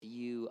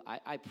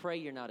I pray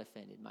you're not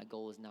offended. My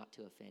goal is not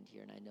to offend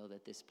here, and I know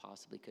that this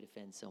possibly could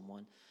offend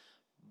someone,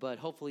 but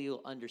hopefully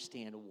you'll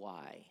understand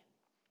why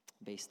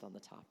based on the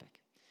topic.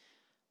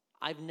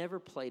 I've never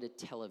played a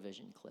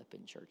television clip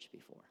in church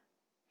before.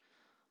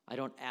 I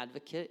don't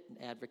advocate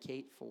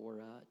for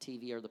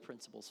TV or the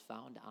principles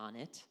found on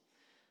it.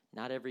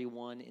 Not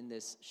everyone in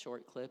this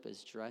short clip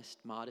is dressed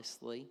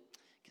modestly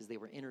because they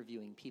were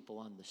interviewing people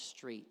on the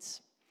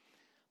streets.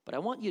 But I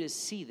want you to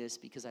see this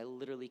because I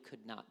literally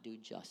could not do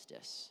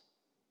justice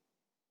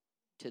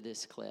to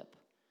this clip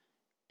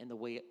and the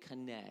way it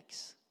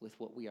connects with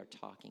what we are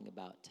talking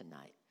about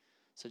tonight.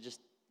 So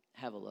just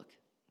have a look.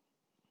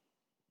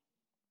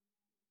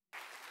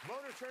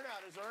 Voter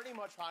turnout is already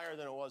much higher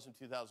than it was in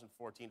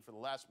 2014 for the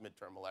last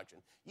midterm election.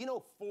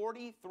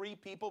 43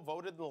 people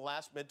voted in the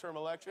last midterm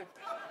election?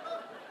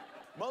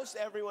 Most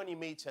everyone you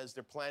meet says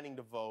they're planning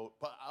to vote,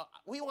 but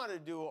we wanted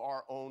to do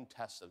our own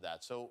test of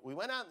that. So we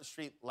went out in the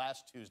street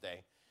last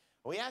Tuesday,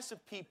 and we asked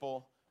if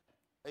people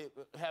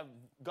have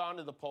gone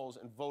to the polls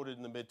and voted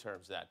in the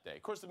midterms that day.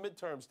 Of course, the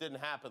midterms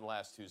didn't happen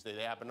last Tuesday.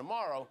 They happen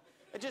tomorrow.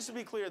 And just to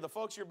be clear, the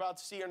folks you're about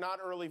to see are not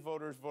early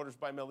voters, voters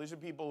by mail. These are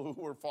people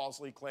who were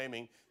falsely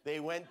claiming they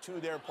went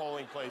to their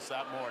polling place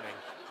that morning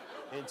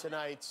in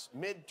tonight's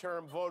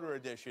midterm voter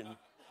edition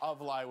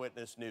of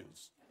Eyewitness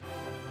News.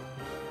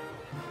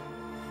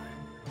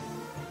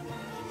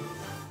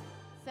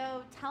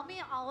 So tell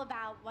me all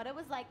about what it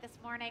was like this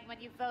morning when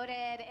you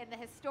voted in the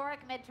historic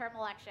midterm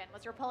election.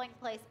 Was your polling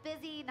place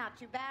busy? Not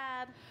too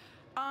bad?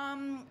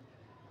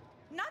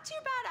 Not too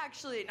bad,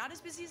 actually. Not as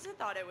busy as I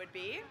thought it would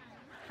be.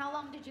 How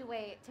long did you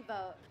wait to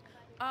vote?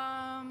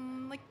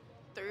 Like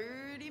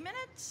 30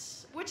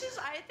 minutes, which is,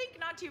 I think,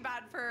 not too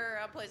bad for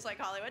a place like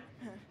Hollywood.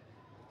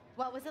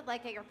 What was it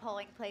like at your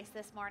polling place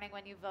this morning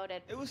when you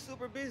voted? It was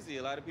super busy.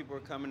 A lot of people were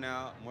coming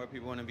out. More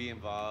people want to be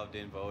involved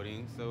in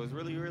voting. So it was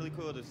really, really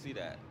cool to see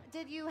that.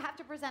 Did you have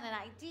to present an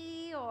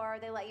ID or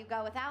they let you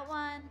go without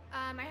one?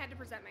 I had to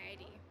present my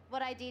ID.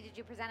 What ID did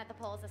you present at the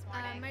polls this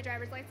morning? My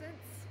driver's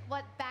license.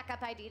 What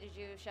backup ID did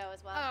you show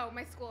as well? Oh,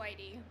 my school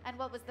ID. And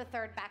what was the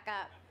third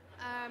backup?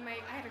 I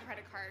had a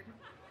credit card.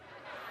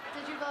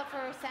 Did you vote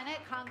for Senate,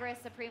 Congress,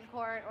 Supreme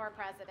Court, or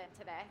President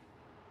today?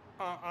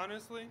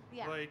 Honestly,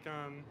 yeah.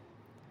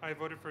 I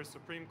voted for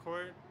Supreme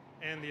Court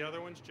and the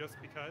other ones just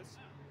because.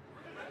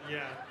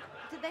 Yeah.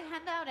 Did they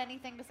hand out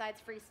anything besides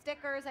free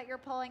stickers at your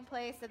polling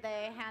place? Did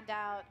they hand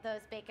out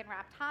those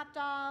bacon-wrapped hot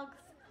dogs?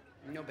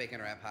 No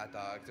bacon-wrapped hot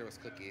dogs. There was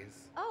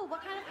cookies. Oh,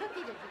 what kind of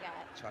cookie did you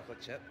get?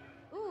 Chocolate chip.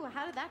 Ooh,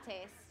 how did that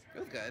taste? It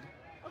was good.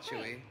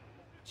 Okay.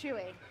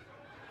 Chewy.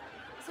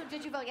 So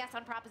did you vote yes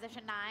on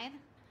Proposition 9?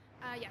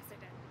 Yes, I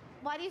did.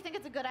 Why do you think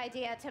it's a good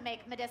idea to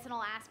make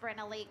medicinal aspirin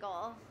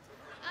illegal?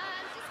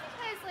 Just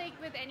because,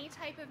 with any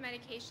type of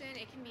medication,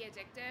 it can be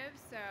addictive,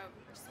 so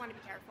just want to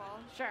be careful.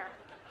 Sure.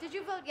 Did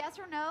you vote yes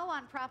or no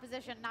on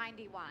Proposition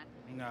 91?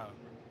 No.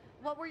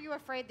 What were you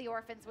afraid the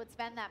orphans would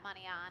spend that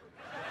money on?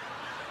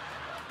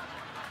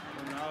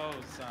 Who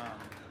knows?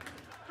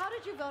 How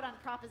did you vote on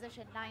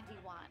Proposition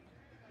 91?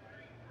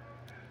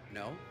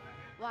 No.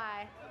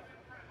 Why?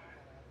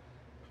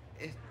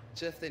 It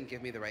just didn't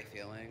give me the right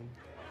feeling.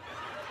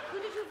 Who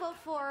did you vote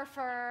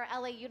for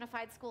LA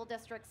Unified School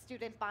District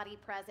Student Body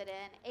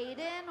President,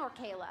 Aiden or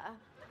Kayla?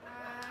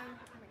 Oh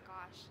my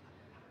gosh.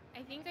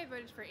 I think I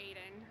voted for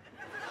Aiden.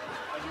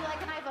 Would you like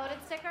an I voted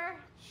sticker?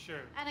 Sure.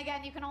 And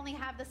again, you can only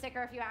have the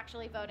sticker if you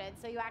actually voted.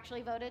 So you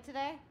actually voted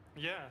today?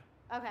 Yeah.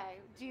 Okay.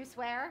 Do you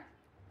swear?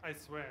 I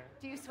swear.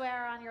 Do you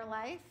swear on your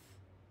life?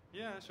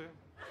 Yeah, sure.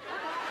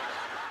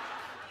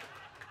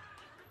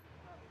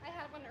 I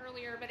had one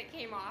earlier, but it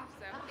came off,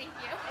 so thank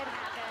you. It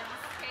happens.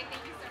 Okay,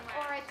 thank you so much.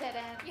 Or it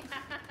didn't.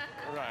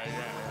 Yeah. Right,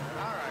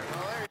 yeah. All right,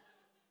 well, there.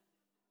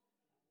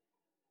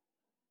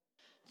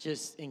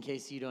 Just in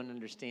case you don't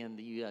understand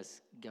the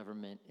U.S.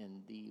 government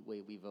and the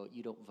way we vote,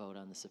 you don't vote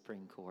on the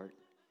Supreme Court.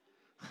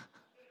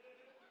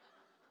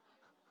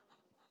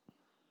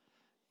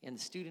 And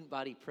the student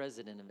body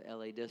president of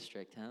LA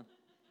District, huh?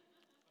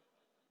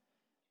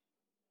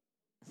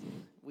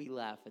 We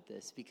laugh at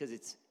this because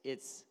it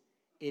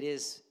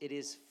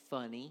is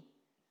funny.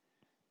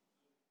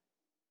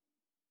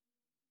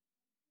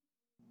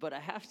 But I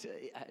have to,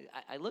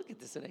 I look at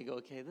this and I go,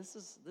 okay, this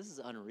is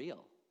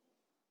unreal.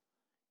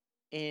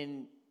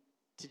 And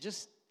to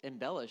just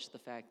embellish the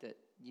fact that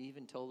you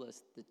even told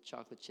us the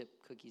chocolate chip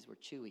cookies were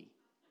chewy.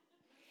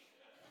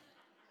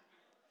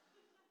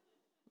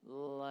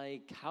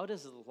 How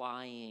does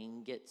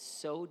lying get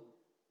so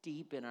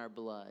deep in our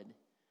blood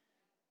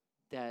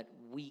that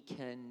we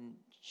can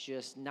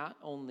just not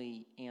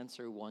only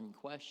answer one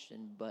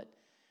question, but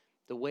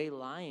the way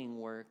lying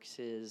works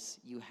is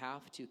you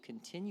have to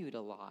continue to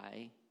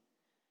lie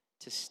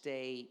to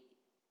stay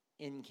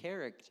in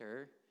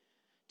character,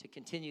 to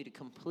continue to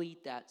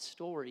complete that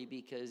story,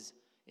 because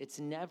it's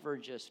never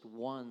just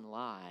one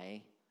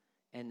lie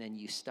and then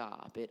you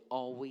stop. It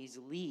always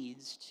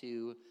leads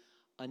to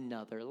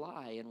another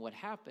lie. And what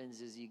happens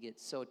is you get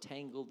so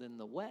tangled in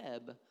the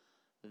web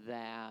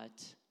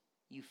that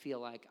you feel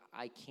like,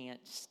 I can't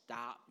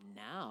stop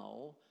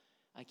now.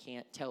 I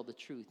can't tell the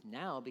truth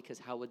now because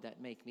how would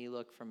that make me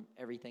look from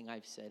everything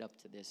I've said up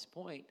to this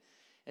point?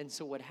 And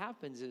so what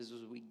happens is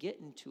we get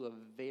into a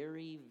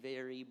very,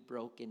 very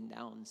broken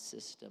down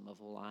system of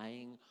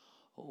lying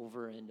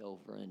over and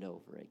over and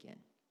over again.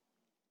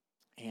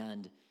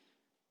 And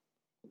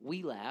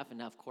we laugh,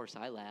 and of course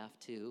I laugh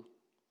too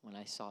when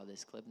I saw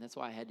this clip. And that's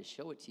why I had to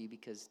show it to you,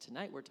 because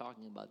tonight we're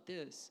talking about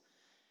this.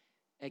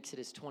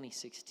 Exodus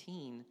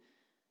 20:16,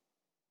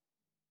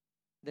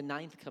 the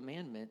 9th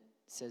commandment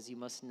says you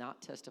must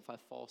not testify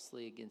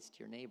falsely against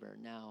your neighbor.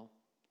 Now,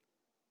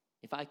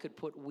 if I could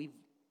put,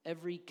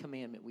 every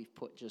commandment we've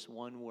put just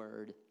one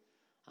word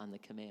on the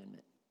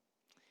commandment.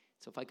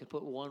 So if I could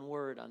put one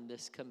word on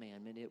this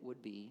commandment, it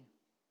would be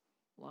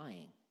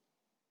lying.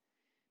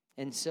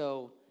 And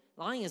so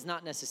lying is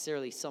not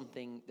necessarily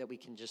something that we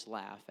can just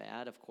laugh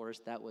at. Of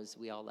course,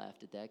 we all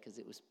laughed at that because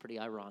it was pretty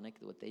ironic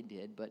what they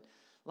did. But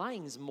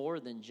lying is more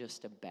than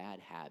just a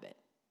bad habit.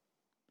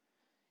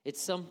 It's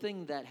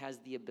something that has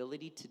the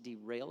ability to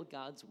derail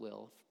God's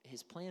will,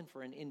 his plan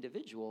for an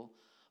individual,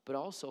 but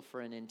also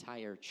for an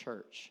entire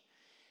church.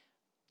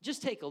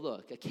 Just take a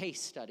look, a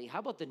case study. How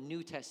about the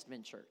New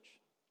Testament church?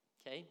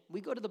 Okay,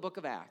 we go to the book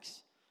of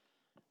Acts.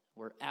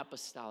 We're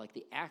apostolic,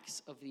 the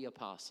Acts of the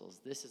Apostles.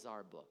 This is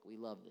our book. We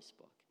love this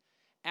book.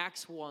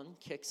 Acts 1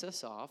 kicks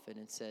us off, and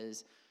it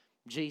says,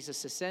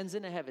 Jesus ascends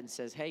into heaven,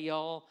 says, hey,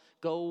 y'all,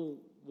 go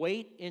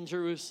wait in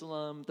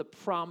Jerusalem, the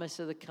promise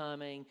of the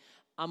coming.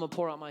 I'm going to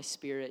pour out my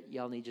spirit.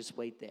 Y'all need to just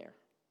wait there,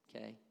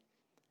 okay?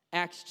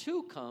 Acts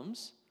 2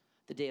 comes.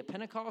 The day of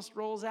Pentecost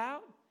rolls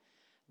out.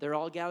 They're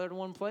all gathered in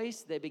one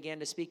place. They began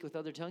to speak with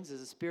other tongues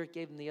as the Spirit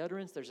gave them the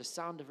utterance. There's a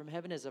sound from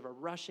heaven as of a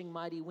rushing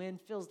mighty wind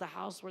fills the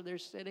house where they're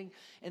sitting.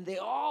 And they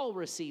all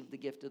received the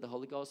gift of the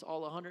Holy Ghost,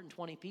 all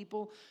 120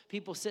 people.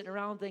 People sitting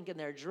around thinking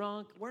they're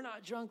drunk. We're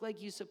not drunk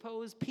like you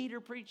suppose.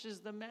 Peter preaches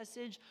the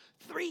message.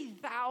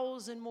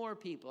 3,000 more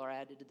people are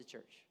added to the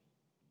church.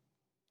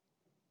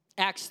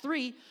 Acts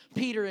 3,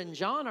 Peter and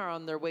John are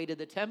on their way to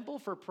the temple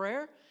for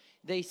prayer.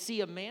 They see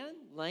a man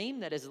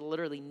lame that has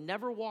literally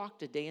never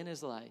walked a day in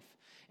his life.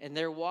 And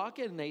they're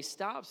walking, and they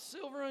stop.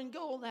 Silver and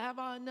gold have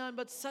I none,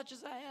 but such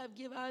as I have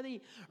give I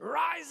thee.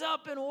 Rise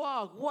up and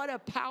walk. What a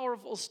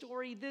powerful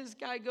story. This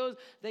guy goes.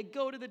 They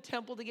go to the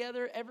temple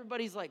together.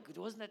 Everybody's like,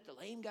 wasn't that the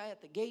lame guy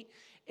at the gate?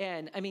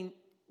 And, I mean,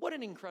 what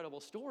an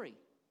incredible story.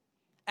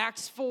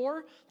 Acts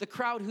 4, the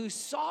crowd who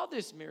saw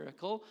this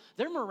miracle,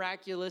 they're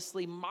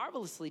miraculously,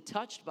 marvelously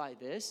touched by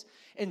this.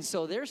 And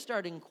so they're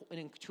starting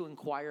to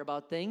inquire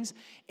about things.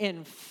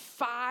 And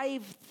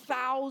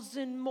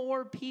 5,000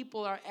 more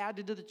people are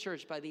added to the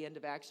church by the end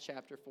of Acts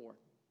chapter 4.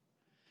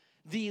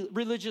 The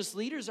religious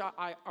leaders are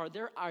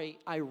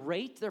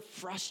irate, they're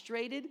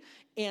frustrated,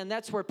 and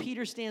that's where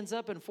Peter stands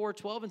up in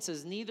 4:12 and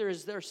says, neither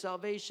is there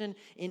salvation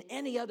in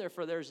any other,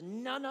 for there's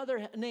none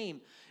other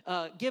name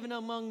given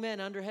among men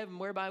under heaven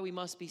whereby we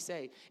must be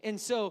saved. And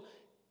so,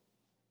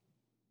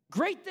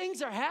 great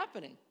things are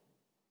happening.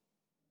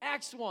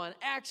 Acts 1,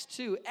 Acts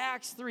 2,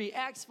 Acts 3,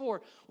 Acts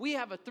 4. We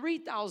have a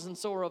 3,000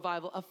 soul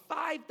revival, a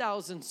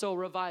 5,000 soul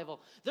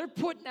revival. They're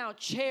putting out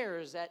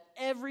chairs at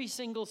every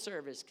single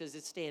service because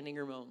it's standing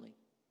room only.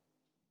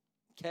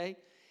 Okay?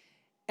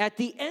 At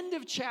the end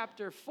of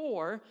chapter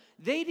 4,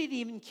 they didn't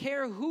even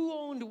care who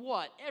owned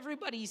what.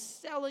 Everybody's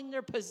selling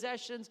their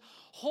possessions,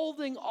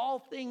 holding all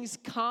things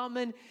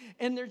common,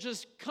 and they're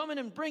just coming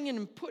and bringing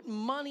and putting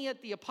money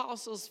at the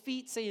apostles'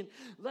 feet, saying,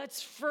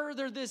 let's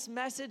further this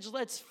message,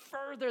 let's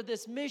further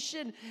this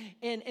mission,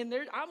 and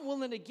I'm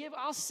willing to give,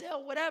 I'll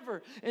sell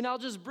whatever, and I'll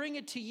just bring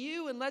it to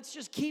you, and let's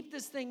just keep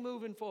this thing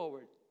moving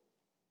forward.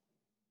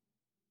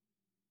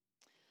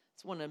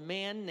 It's when a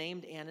man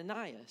named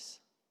Ananias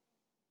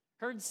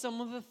heard some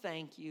of the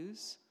thank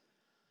yous,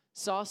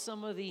 saw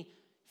some of the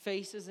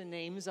faces and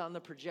names on the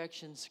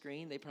projection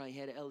screen. They probably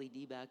had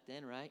LED back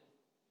then, right?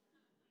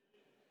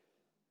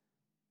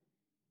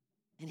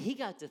 And he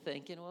got to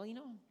thinking, well,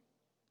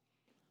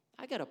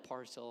 I got a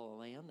parcel of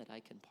land that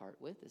I can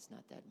part with. It's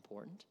not that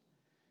important.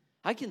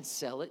 I can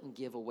sell it and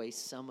give away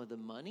some of the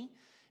money.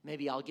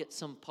 Maybe I'll get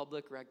some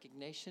public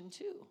recognition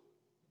too.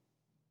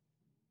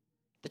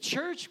 The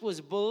church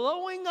was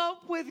blowing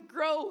up with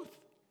growth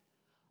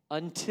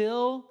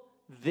until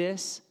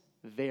this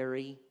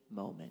very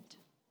moment.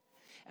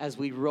 As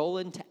we roll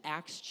into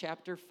Acts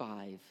chapter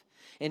 5,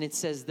 and it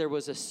says, there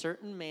was a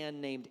certain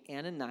man named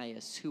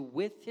Ananias who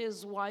with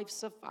his wife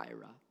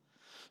Sapphira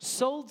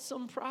sold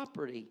some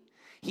property.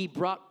 He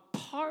brought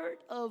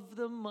part of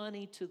the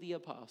money to the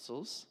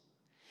apostles,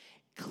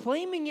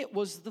 claiming it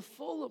was the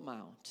full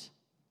amount.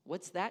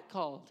 What's that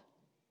called?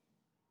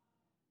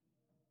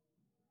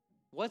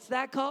 What's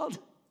that called?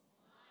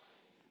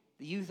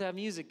 The youth have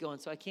music going,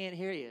 so I can't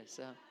hear you.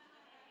 So,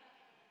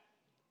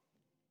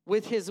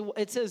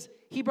 it says,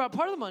 he brought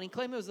part of the money,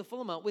 claiming it was the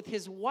full amount. With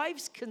his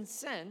wife's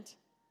consent,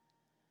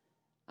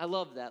 I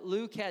love that.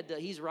 Luke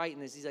he's writing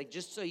this. He's like,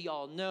 just so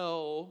y'all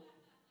know,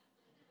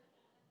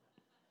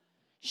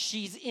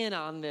 she's in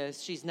on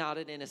this. She's not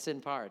an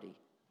innocent party.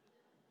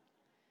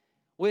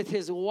 With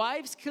his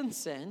wife's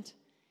consent,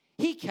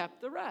 he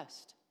kept the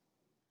rest.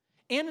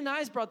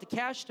 Ananias brought the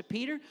cash to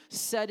Peter,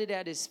 set it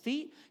at his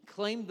feet,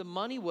 claimed the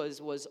money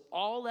was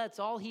that's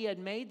all he had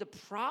made. The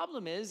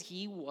problem is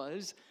he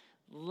was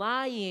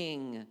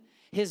lying.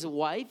 His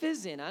wife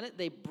is in on it.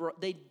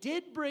 They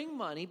did bring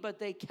money, but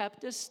they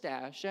kept a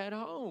stash at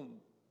home.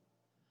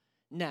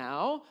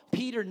 Now,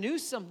 Peter knew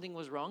something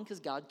was wrong because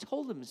God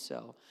told him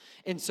so.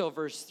 And so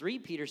verse 3,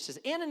 Peter says,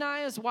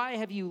 Ananias, why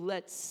have you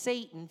let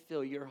Satan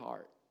fill your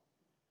heart?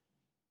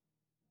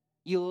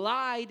 You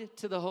lied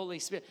to the Holy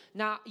Spirit.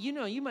 Now,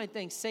 you might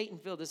think Satan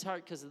filled his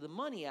heart because of the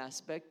money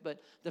aspect,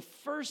 but the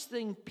first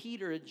thing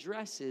Peter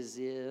addresses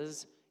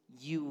is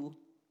you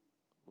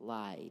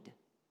lied.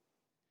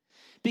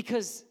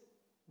 Because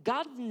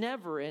God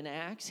never in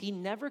Acts, he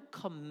never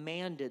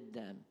commanded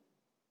them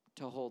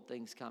to hold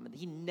things common.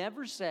 He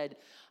never said,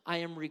 I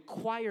am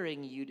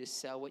requiring you to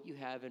sell what you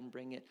have and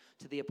bring it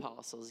to the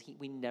apostles.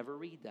 We never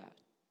read that.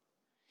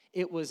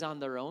 It was on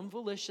their own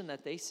volition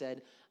that they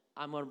said,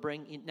 I'm going to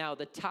bring, now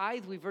the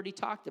tithe, we've already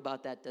talked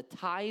about that. The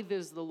tithe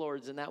is the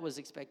Lord's, and that was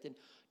expected.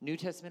 New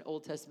Testament,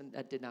 Old Testament,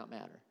 that did not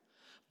matter.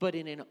 But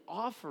in an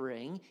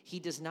offering, he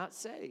does not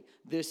say,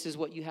 this is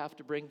what you have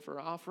to bring for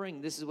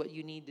offering. This is what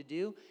you need to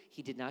do.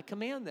 He did not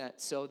command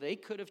that. So they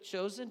could have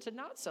chosen to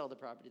not sell the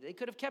property. They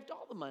could have kept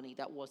all the money.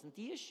 That wasn't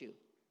the issue.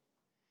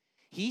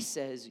 He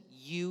says,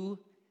 you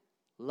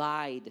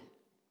lied.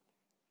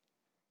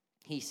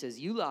 He says,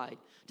 you lied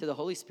to the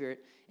Holy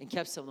Spirit and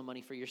kept some of the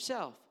money for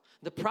yourself.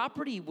 The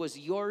property was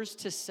yours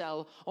to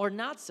sell or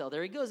not sell.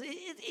 There he goes.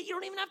 You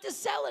don't even have to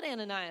sell it,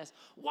 Ananias.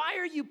 Why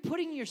are you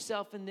putting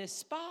yourself in this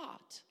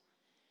spot?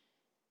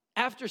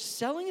 After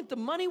selling it, the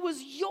money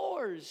was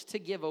yours to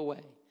give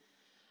away.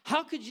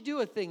 How could you do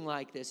a thing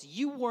like this?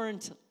 You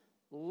weren't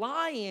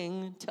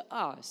lying to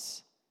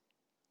us.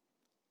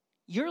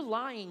 You're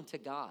lying to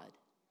God.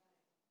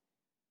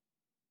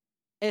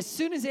 As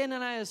soon as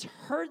Ananias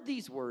heard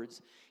these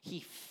words, he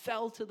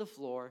fell to the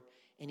floor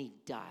and he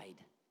died.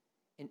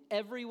 And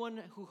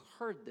everyone who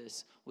heard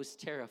this was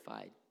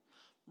terrified.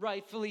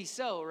 Rightfully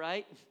so,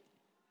 right?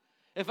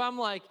 If I'm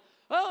like,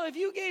 oh, if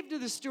you gave to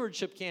the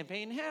stewardship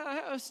campaign,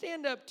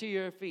 stand up to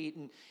your feet.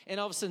 And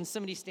all of a sudden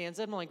somebody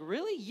stands up. I'm like,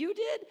 really? You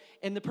did?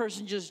 And the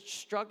person just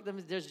struck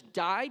them, just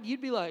died?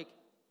 You'd be like,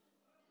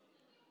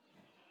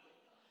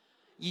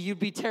 you'd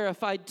be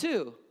terrified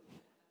too.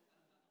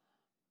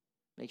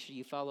 Make sure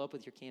you follow up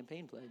with your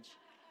campaign pledge.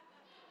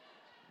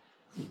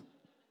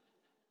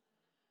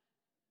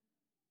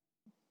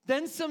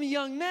 Then some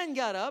young men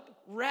got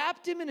up,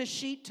 wrapped him in a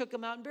sheet, took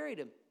him out and buried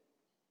him.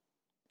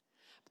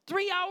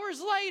 3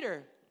 hours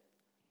later,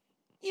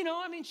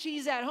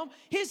 she's at home.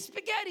 His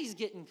spaghetti's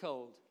getting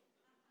cold.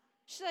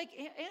 She's like,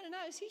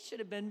 Ananias, he should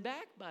have been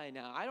back by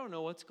now. I don't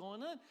know what's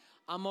going on.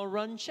 I'm going to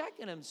run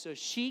checking him. So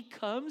she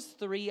comes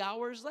 3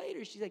 hours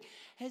later. She's like,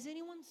 has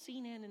anyone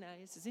seen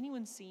Ananias? Has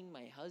anyone seen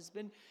my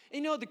husband?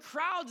 And, the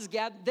crowds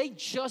gathered. They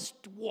just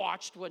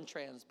watched what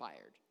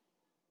transpired.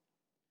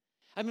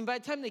 By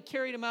the time they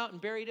carried him out and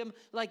buried him,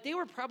 they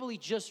were probably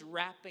just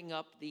wrapping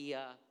up the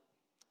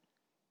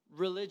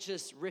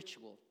religious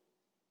ritual.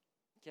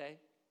 Okay?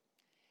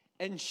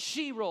 And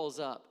she rolls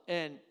up,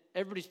 and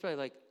everybody's probably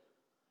like,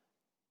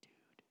 dude,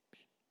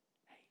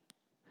 hey,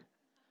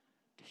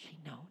 does she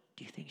know?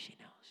 Do you think she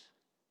knows?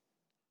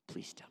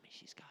 Please tell me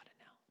she's got it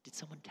now. Did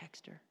someone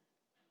text her?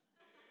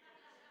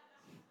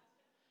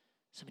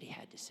 Somebody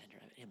had to send her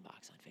an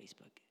inbox on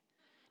Facebook.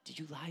 Did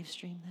you live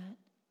stream that?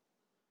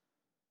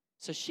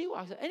 So she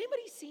walks up.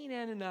 Anybody seen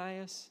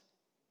Ananias?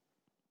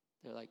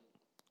 They're like,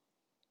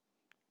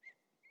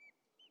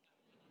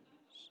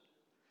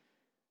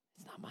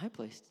 it's not my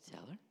place to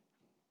tell her.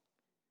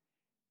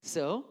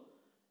 So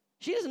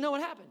she doesn't know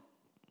what happened.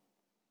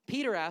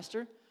 Peter asked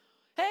her,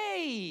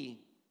 hey,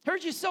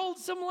 heard you sold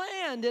some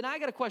land. And I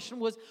got a question.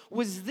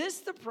 Was this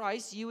the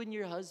price you and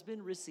your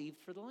husband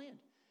received for the land?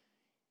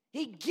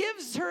 He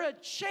gives her a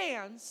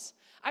chance.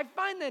 I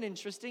find that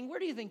interesting. Where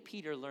do you think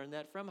Peter learned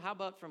that from? How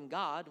about from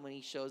God when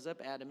he shows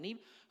up, Adam and Eve?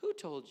 Who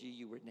told you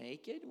you were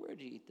naked? Where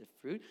did you eat the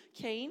fruit?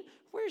 Cain,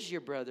 where's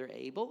your brother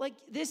Abel?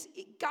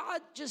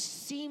 God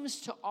just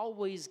seems to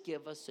always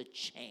give us a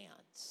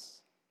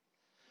chance.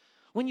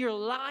 When you're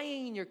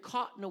lying and you're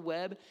caught in a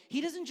web, he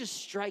doesn't just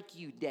strike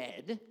you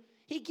dead.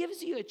 He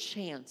gives you a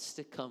chance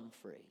to come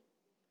free.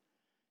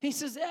 He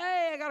says,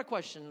 hey, I got a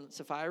question,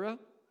 Sapphira.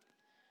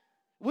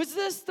 Was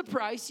this the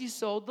price you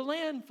sold the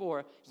land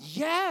for?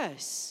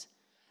 Yes,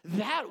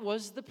 that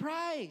was the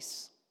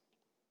price.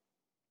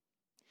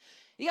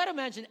 You got to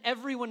imagine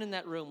everyone in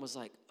that room was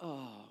like,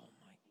 oh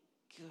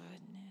my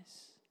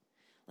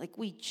goodness.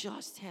 We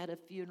just had a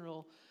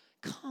funeral.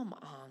 Come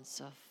on,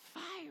 Sapphira.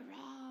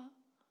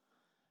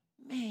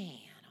 Man,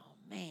 oh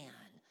man.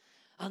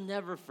 I'll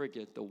never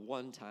forget the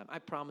one time. I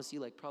promise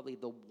you, probably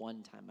the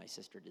one time my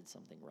sister did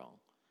something wrong.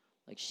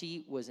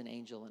 She was an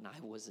angel and I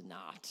was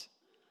not.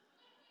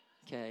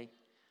 Okay?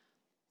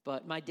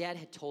 But my dad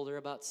had told her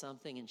about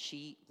something, and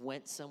she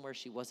went somewhere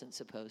she wasn't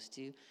supposed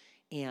to,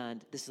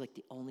 and this is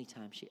the only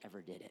time she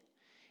ever did it.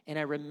 And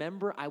I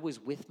remember I was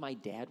with my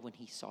dad when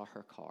he saw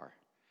her car,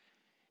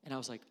 and I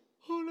was like,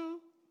 oh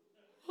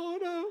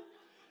no.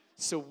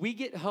 So we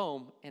get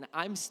home, and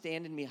I'm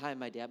standing behind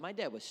my dad. My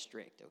dad was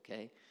strict,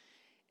 okay?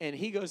 And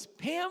he goes,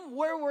 Pam,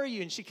 where were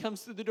you? And she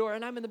comes through the door,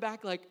 and I'm in the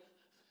back like,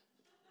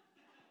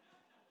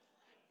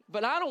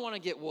 but I don't want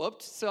to get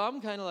whooped, so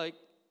I'm kind of like,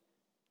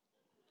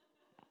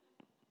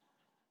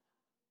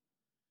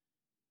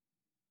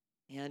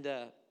 and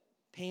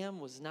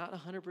Pam was not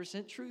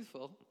 100%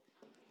 truthful.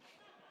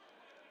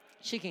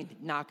 She can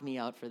knock me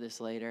out for this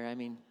later. I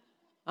mean,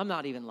 I'm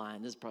not even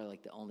lying. This is probably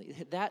like the only,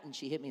 that and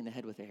she hit me in the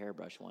head with a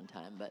hairbrush one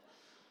time, but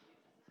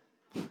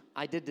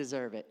I did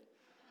deserve it.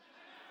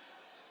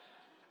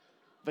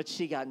 But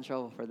she got in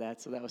trouble for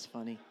that, so that was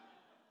funny.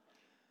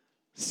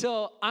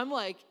 So I'm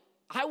like,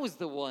 I was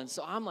the one,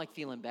 so I'm like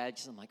feeling bad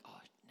because I'm like, oh,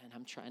 and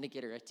I'm trying to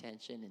get her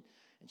attention.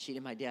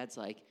 And my dad's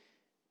like,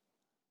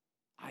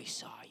 I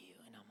saw you.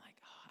 And I'm like,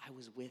 oh, I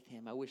was with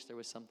him. I wish there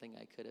was something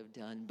I could have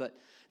done. But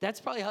that's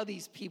probably how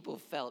these people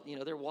felt. You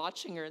know, they're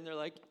watching her and they're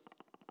like,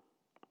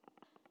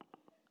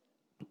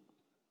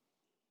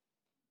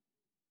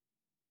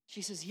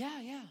 she says,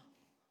 yeah,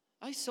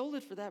 I sold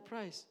it for that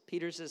price.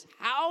 Peter says,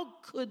 how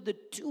could the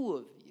two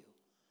of you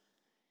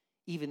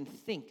even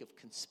think of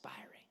conspiring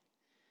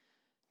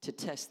to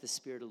test the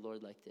Spirit of the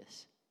Lord like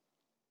this?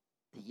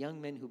 The young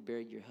men who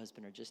buried your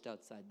husband are just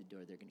outside the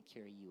door. They're going to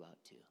carry you out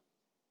too.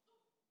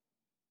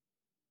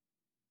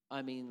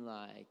 I mean,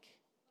 like,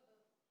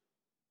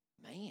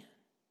 man.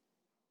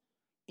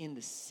 And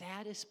the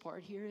saddest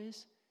part here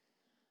is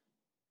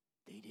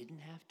they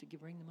didn't have to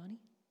bring the money.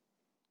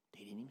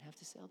 They didn't even have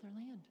to sell their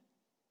land.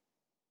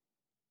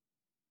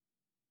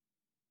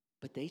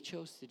 But they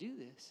chose to do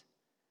this,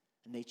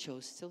 and they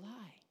chose to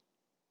lie.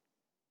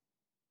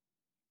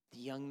 The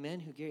young men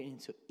who carried,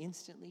 and so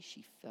instantly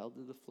she fell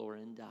to the floor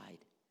and died.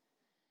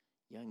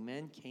 Young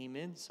men came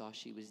in, saw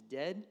she was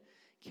dead,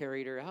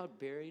 carried her out,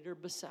 buried her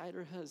beside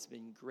her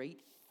husband.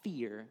 Great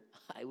fear,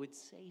 I would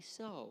say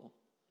so,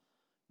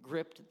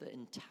 gripped the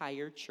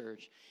entire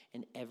church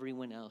and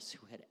everyone else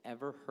who had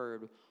ever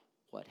heard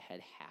what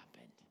had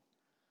happened.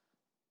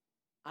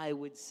 I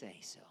would say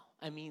so.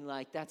 I mean,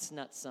 like, that's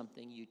not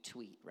something you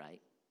tweet, right?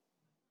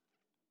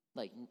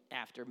 Like,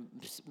 after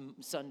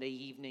Sunday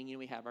evening, you know,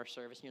 we have our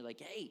service, and you're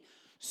like, hey,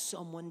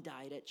 someone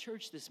died at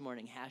church this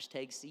morning.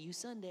 Hashtag see you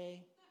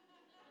Sunday.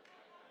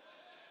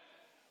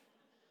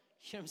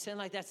 You know what I'm saying?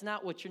 Like, that's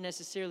not what you're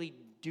necessarily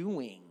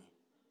doing.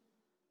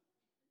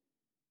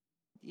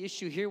 The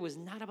issue here was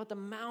not about the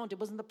amount. It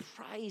wasn't the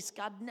price.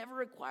 God never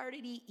required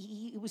it.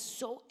 He was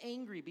so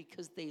angry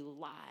because they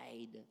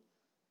lied.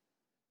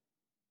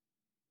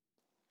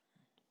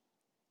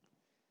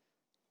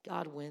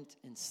 God went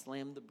and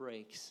slammed the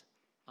brakes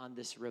on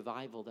this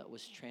revival that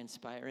was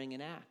transpiring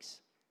in Acts.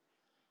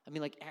 I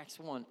mean, like Acts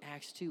 1,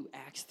 Acts 2,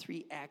 Acts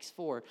 3, Acts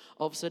 4.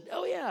 All of a sudden,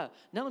 oh yeah,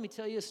 now let me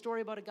tell you a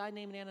story about a guy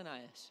named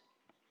Ananias.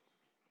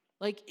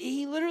 Like,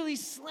 he literally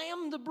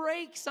slammed the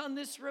brakes on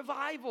this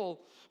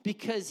revival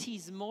because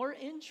he's more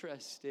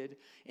interested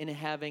in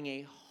having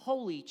a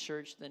holy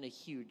church than a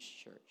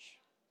huge church.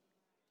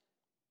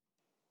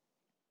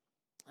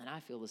 And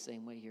I feel the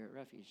same way here at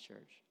Refuge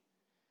Church.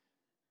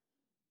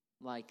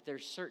 Like,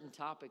 there's certain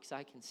topics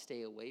I can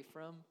stay away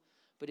from,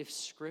 but if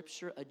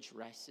Scripture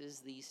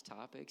addresses these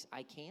topics,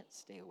 I can't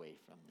stay away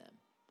from them.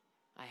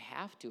 I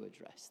have to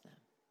address them.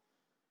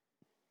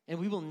 And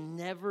we will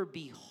never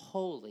be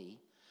holy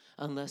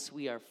unless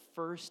we are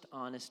first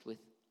honest with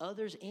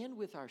others and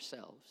with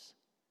ourselves.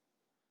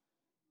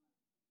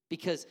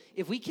 Because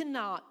if we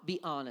cannot be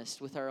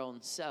honest with our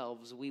own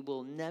selves, we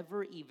will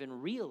never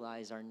even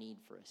realize our need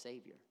for a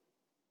Savior.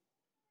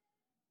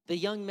 The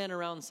young men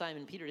around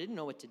Simon Peter didn't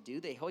know what to do.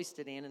 They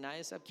hoisted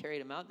Ananias up,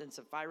 carried him out. Then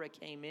Sapphira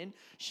came in.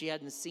 She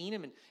hadn't seen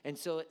him, and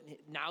so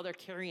now they're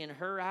carrying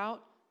her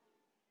out.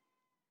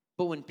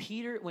 But when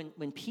Peter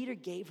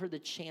gave her the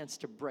chance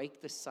to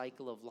break the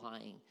cycle of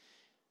lying,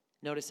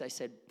 notice I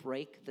said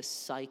break the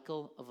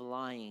cycle of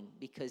lying,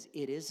 because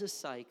it is a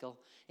cycle,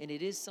 and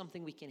it is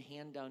something we can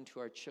hand down to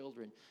our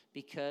children.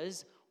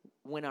 Because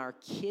when our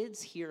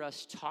kids hear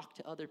us talk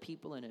to other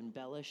people and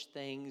embellish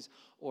things,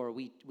 or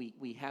we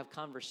have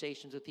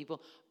conversations with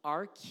people,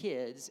 our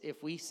kids,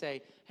 if we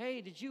say,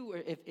 hey, did you,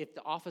 or if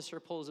the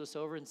officer pulls us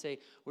over and say,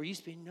 were you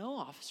speeding? No,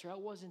 officer, I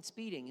wasn't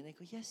speeding. And they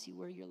go, yes, you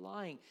were, you're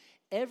lying.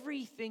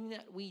 Everything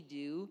that we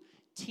do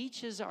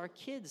teaches our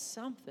kids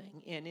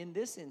something. And in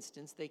this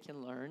instance, they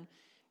can learn,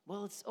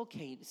 well, it's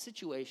okay,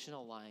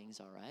 situational lying's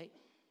all right.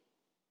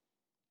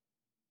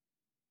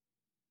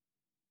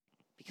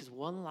 Because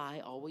one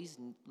lie always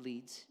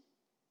leads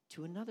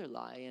to another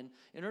lie. And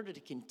in order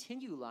to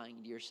continue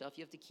lying to yourself,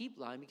 you have to keep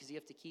lying, because you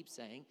have to keep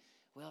saying,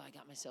 well, I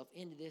got myself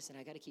into this and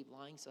I got to keep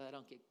lying so I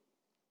don't get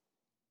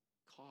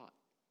caught.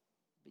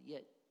 But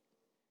yet,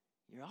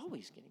 you're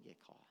always going to get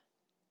caught.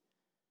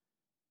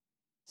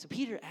 So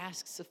Peter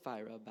asks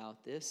Sapphira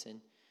about this,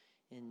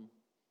 and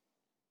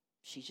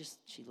she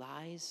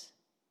lies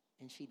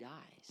and she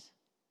dies.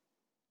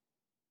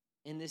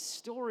 And this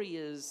story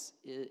is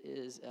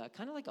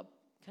kind of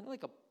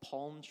like a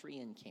palm tree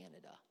in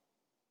Canada.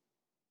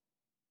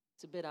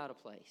 It's a bit out of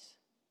place.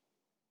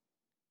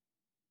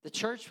 The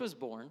church was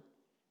born.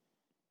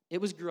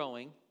 It was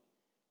growing.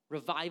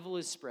 Revival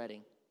is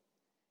spreading.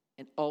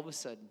 And all of a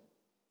sudden,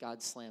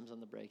 God slams on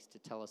the brakes to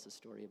tell us a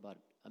story about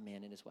a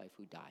man and his wife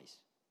who dies.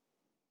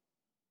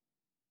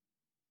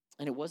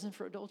 And it wasn't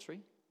for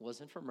adultery,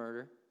 wasn't for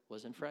murder,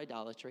 wasn't for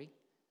idolatry.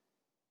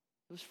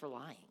 It was for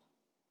lying.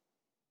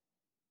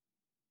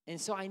 And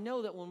so I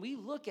know that when we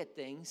look at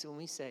things, when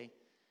we say,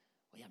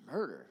 well, yeah,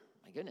 murder,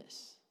 my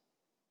goodness,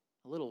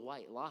 a little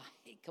white lie,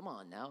 come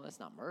on now, that's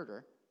not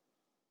murder.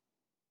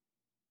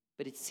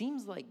 But it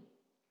seems like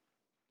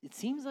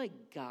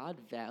God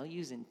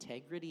values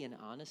integrity and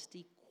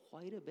honesty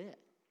quite a bit.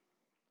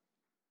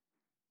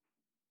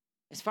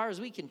 As far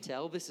as we can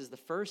tell, this is the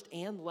first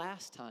and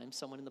last time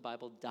someone in the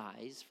Bible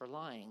dies for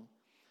lying.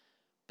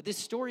 But this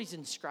story is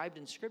inscribed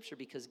in Scripture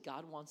because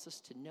God wants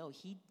us to know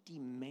He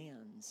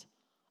demands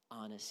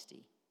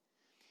honesty.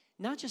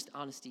 Not just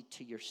honesty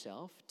to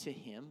yourself, to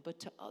Him, but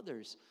to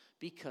others.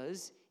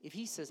 Because if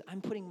He says, I'm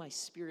putting my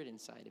Spirit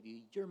inside of you,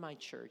 you're my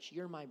church,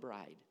 you're my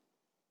bride.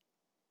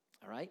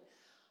 All right?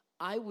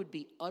 I would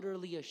be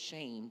utterly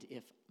ashamed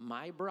if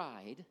my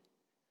bride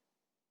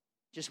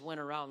just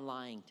went around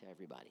lying to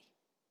everybody.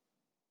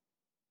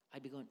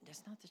 I'd be going,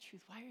 that's not the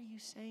truth. Why are you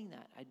saying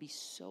that? I'd be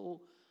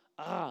so,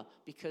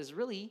 because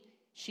really,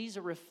 she's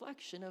a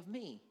reflection of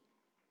me.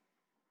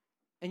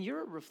 And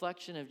you're a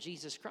reflection of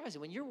Jesus Christ.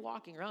 And when you're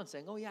walking around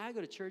saying, oh, yeah, I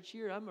go to church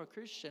here, I'm a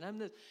Christian,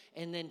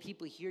 and then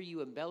people hear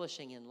you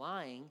embellishing and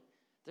lying,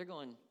 they're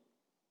going,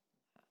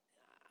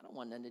 I don't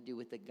want nothing to do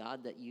with the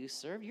God that you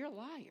serve. You're a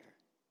liar.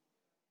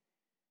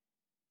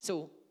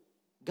 So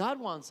God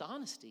wants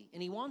honesty,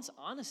 and He wants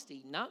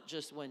honesty not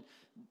just when,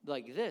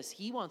 like this,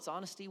 He wants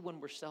honesty when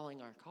we're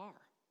selling our car.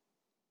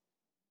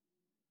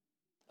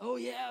 Oh,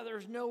 yeah,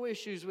 there's no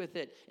issues with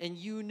it, and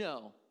you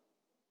know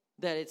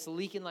that it's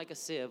leaking like a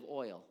sieve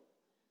oil.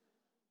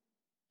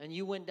 And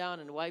you went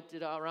down and wiped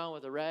it all around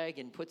with a rag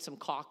and put some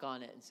caulk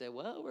on it and said,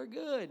 well, we're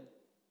good.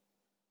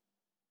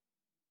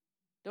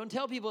 Don't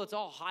tell people it's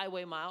all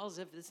highway miles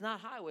if it's not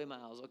highway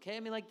miles, okay? I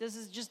mean, like, this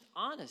is just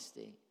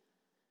honesty.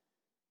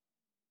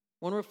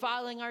 When we're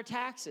filing our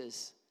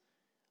taxes,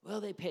 well,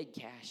 they paid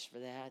cash for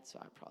that, so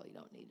I probably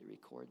don't need to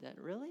record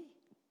that. Really?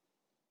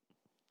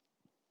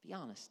 Be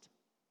honest.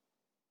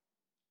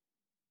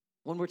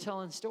 When we're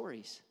telling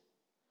stories.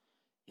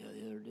 Yeah,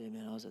 the other day,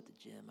 man, I was at the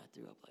gym. I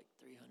threw up like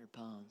 300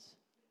 pounds.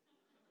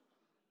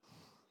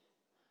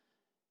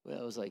 Well,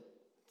 it was like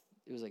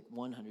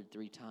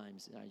 103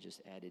 times, and I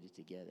just added it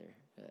together.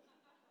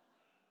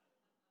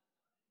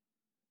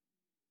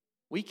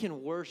 We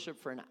can worship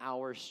for an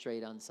hour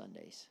straight on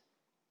Sundays.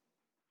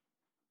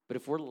 But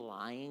if we're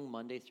lying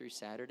Monday through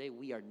Saturday,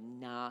 we are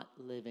not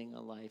living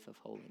a life of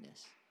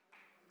holiness.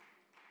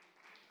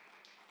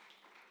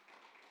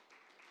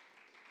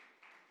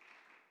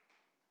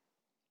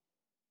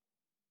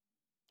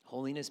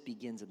 Holiness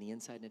begins on the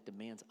inside, and it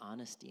demands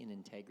honesty and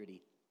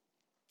integrity.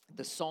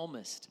 The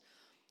psalmist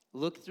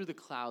looked through the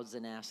clouds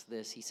and asked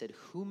this. He said,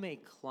 who may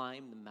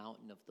climb the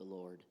mountain of the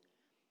Lord?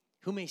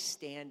 Who may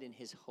stand in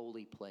His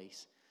holy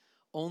place?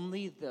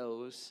 Only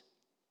those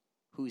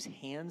whose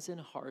hands and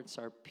hearts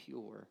are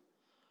pure,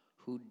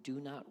 who do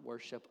not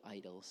worship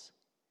idols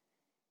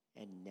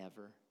and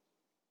never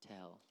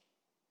tell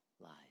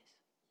lies.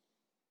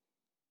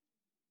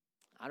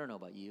 I don't know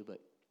about you,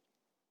 but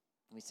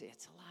we say,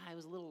 it's a lie. It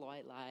was a little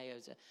white lie.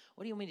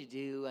 What do you want me to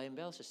do? I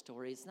embellish a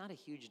story. It's not a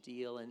huge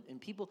deal.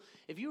 And people,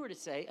 if you were to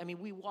say, I mean,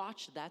 we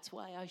watched, that's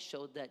why I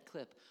showed that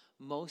clip.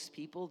 Most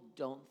people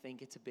don't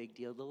think it's a big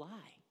deal to lie.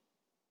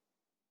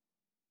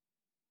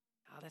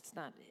 Oh, that's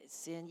not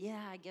sin.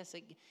 Yeah, I guess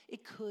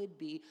it could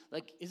be.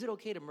 Like, is it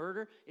okay to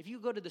murder? If you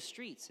go to the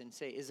streets and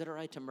say, is it all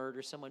right to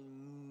murder someone?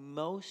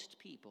 Most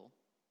people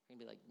are going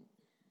to be like,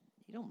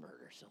 you don't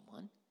murder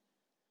someone.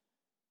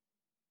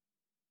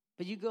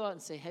 But you go out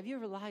and say, have you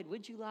ever lied?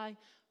 Would you lie?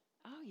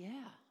 Oh, yeah.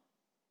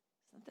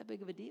 It's not that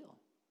big of a deal.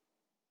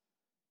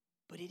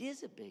 But it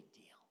is a big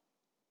deal.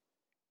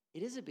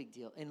 It is a big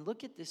deal. And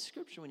look at this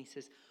scripture when he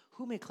says,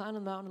 who may climb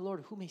the mountain of the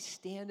Lord? Who may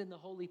stand in the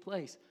holy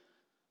place?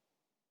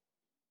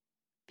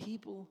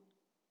 People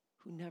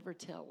who never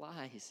tell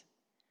lies.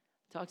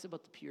 It talks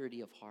about the purity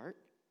of heart.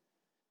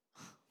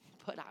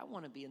 But I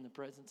want to be in the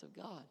presence of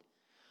God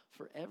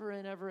forever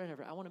and ever and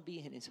ever. I want to be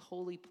in His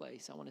holy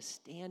place. I want to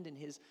stand in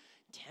His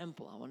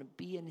temple. I want to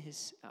be in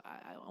His,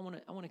 I want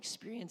to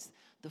experience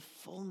the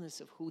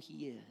fullness of who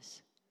He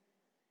is.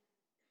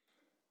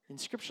 And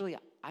scripturally,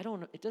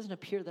 it doesn't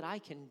appear that I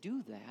can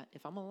do that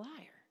if I'm a liar.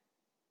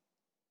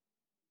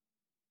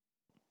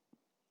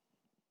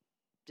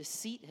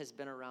 Deceit has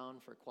been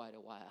around for quite a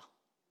while.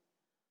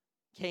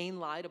 Cain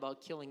lied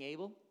about killing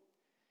Abel.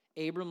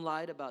 Abram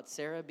lied about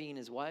Sarah being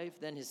his wife.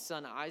 Then his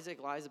son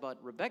Isaac lies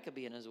about Rebekah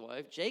being his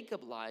wife.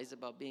 Jacob lies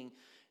about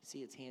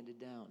it's handed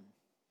down.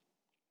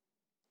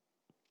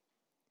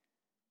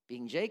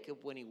 Being Jacob,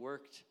 when he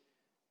worked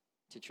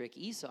to trick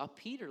Esau,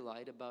 Peter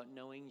lied about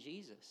knowing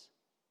Jesus.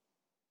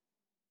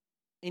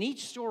 In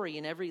each story,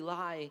 in every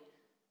lie,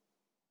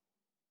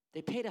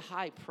 they paid a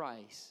high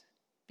price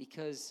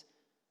because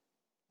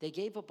they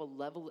gave up a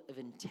level of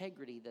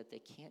integrity that they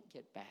can't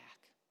get back.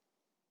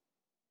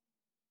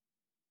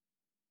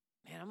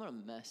 man, I'm going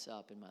to mess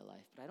up in my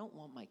life, but I don't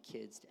want my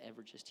kids to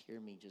ever just hear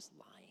me just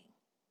lying.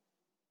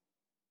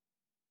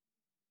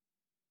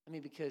 I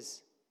mean,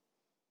 because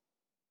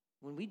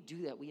when we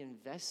do that, we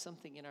invest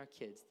something in our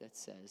kids that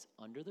says,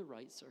 under the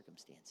right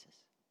circumstances,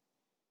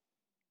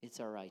 it's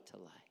all right to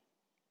lie.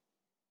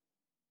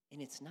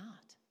 And it's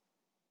not.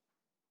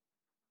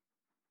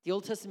 The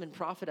Old Testament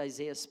prophet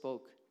Isaiah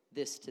spoke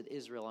this to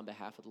Israel on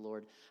behalf of the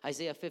Lord.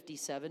 Isaiah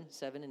 57,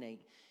 7 and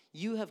 8.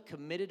 You have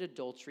committed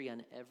adultery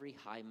on every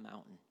high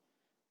mountain.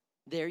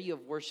 There you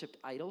have worshipped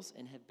idols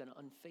and have been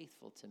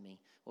unfaithful to me.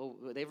 Well,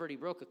 they've already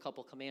broke a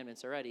couple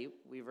commandments already.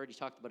 We've already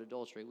talked about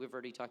adultery. We've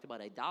already talked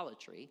about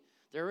idolatry.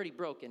 They're already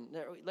broken.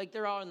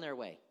 They're all on their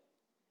way.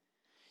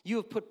 You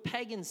have put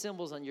pagan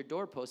symbols on your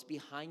doorposts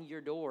behind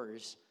your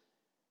doors.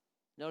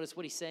 Notice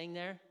what he's saying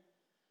there?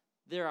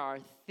 There are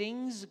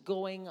things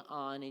going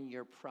on in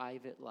your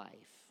private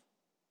life.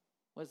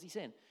 What is he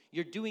saying?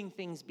 You're doing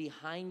things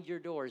behind your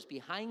doors,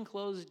 behind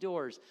closed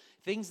doors,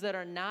 things that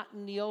are not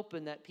in the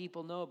open that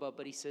people know about.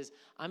 But he says,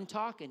 I'm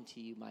talking to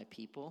you, my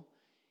people.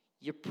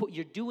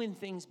 You're doing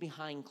things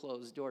behind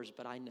closed doors,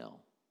 but I know.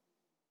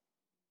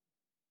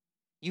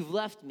 You've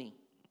left me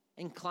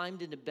and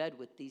climbed into bed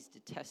with these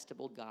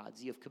detestable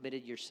gods. You have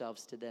committed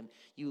yourselves to them.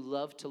 You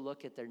love to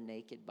look at their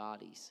naked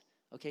bodies.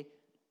 Okay?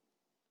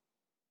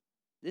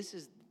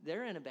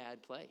 They're in a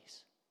bad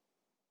place.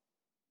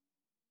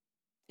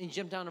 And you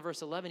jump down to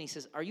verse 11, he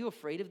says, are you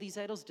afraid of these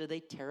idols? Do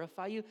they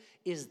terrify you?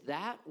 Is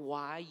that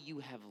why you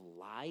have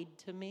lied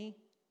to me?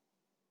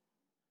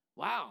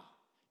 Wow.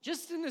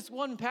 Just in this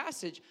one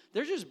passage,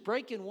 they're just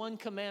breaking one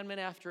commandment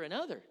after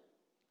another.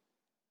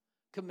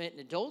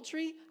 Committing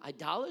adultery,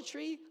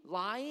 idolatry,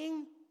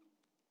 lying.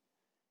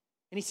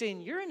 And he's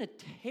saying, you're in a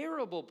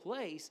terrible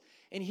place.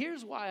 And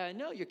here's why I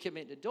know you're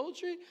committing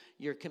adultery,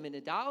 you're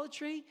committing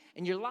idolatry,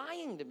 and you're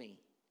lying to me.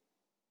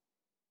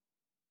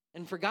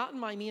 And forgotten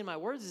by me and my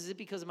words, is it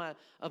because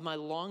of my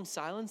long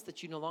silence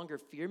that you no longer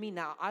fear me?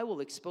 Now I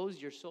will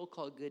expose your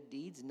so-called good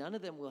deeds. None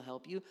of them will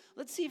help you.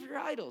 Let's see if your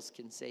idols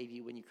can save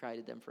you when you cry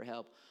to them for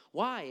help.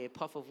 Why? A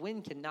puff of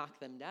wind can knock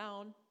them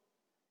down.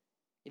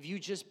 If you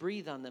just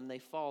breathe on them, they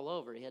fall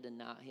over.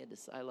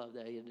 I love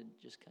that. He had to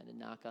just kind of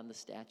knock on the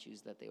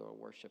statues that they were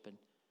worshiping.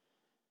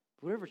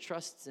 Whoever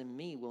trusts in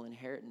me will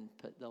inherit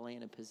the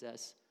land and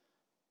possess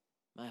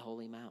my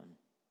holy mountain.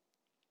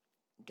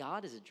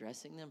 God is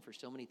addressing them for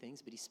so many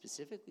things, but he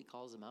specifically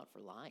calls them out for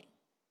lying,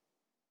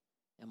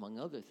 among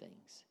other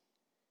things.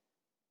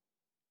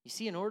 You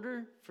see, in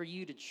order for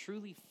you to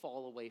truly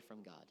fall away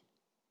from God,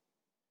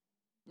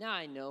 now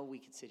I know we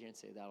could sit here and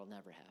say that'll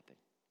never happen.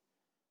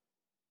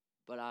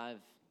 But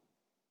I've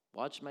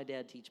watched my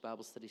dad teach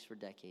Bible studies for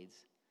decades.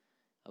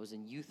 I was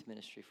in youth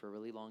ministry for a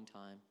really long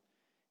time,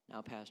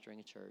 now pastoring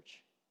a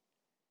church.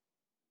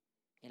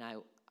 And I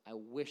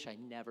wish I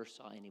never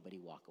saw anybody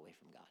walk away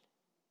from God.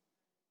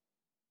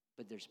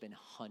 But there's been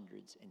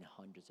hundreds and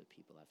hundreds of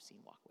people I've seen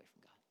walk away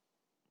from God.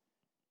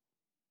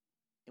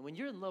 And when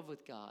you're in love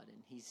with God and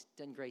he's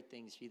done great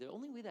things for you, the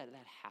only way that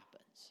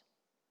happens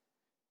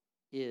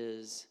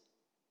is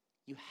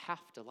you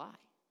have to lie.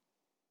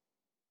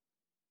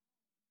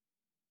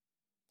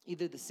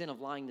 Either the sin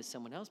of lying to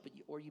someone else,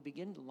 or you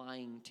begin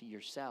lying to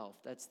yourself.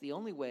 That's the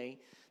only way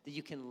that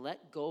you can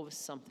let go of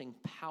something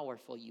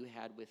powerful you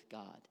had with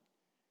God.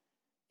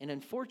 And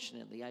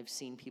unfortunately, I've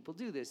seen people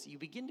do this. You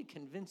begin to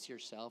convince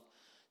yourself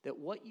that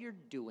what you're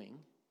doing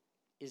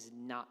is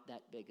not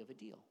that big of a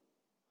deal.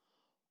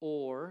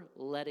 Or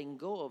letting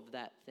go of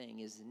that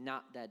thing is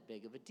not that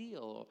big of a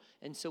deal.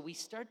 And so we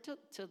start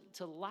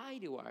to lie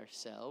to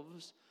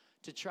ourselves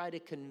to try to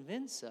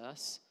convince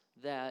us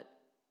that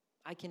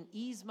I can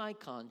ease my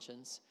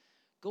conscience,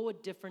 go a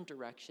different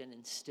direction,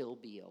 and still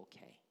be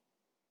okay.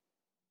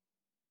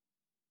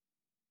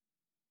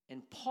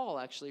 And Paul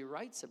actually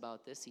writes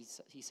about this.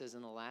 He says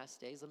in the last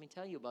days, let me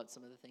tell you about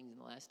some of the things in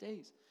the last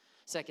days.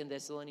 2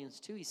 Thessalonians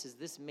 2, he says,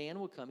 this man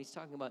will come. He's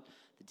talking about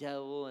the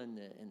devil and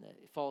the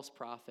false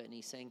prophet. And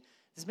he's saying,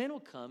 this man will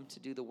come to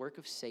do the work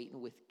of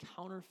Satan with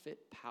counterfeit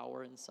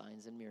power and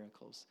signs and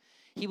miracles.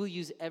 He will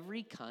use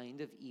every kind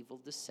of evil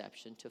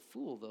deception to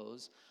fool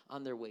those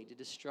on their way to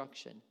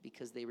destruction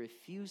because they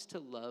refuse to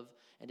love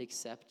and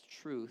accept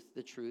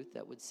the truth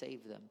that would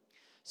save them.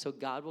 So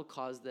God will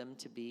cause them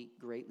to be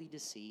greatly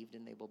deceived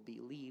and they will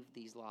believe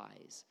these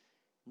lies.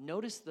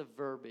 Notice the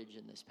verbiage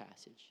in this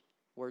passage.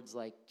 Words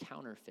like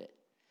counterfeit,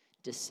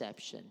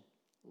 deception,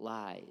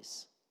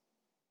 lies.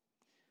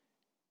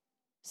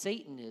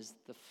 Satan is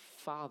the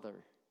father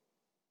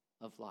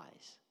of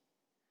lies.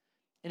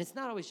 And it's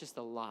not always just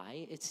a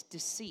lie, it's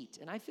deceit.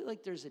 And I feel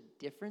like there's a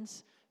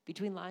difference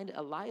between lying.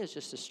 A lie is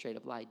just a straight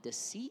up lie.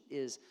 Deceit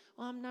is,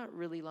 well, I'm not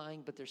really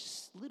lying, but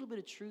there's a little bit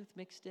of truth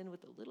mixed in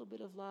with a little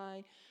bit of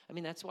lie. I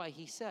mean, that's why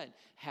he said,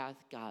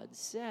 hath God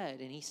said?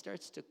 And he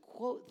starts to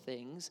quote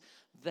things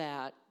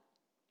that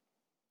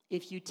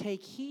if you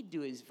take heed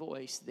to his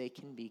voice, they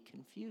can be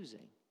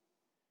confusing.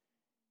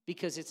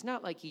 Because it's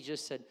not like he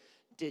just said,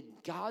 did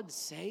God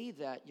say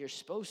that you're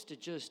supposed to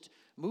just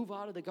move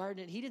out of the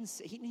garden? He didn't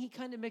say, he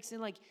kind of mixed in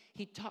like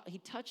he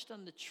touched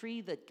on the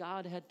tree that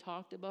God had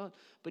talked about,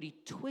 but he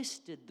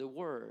twisted the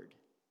word.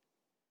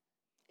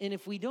 And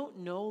if we don't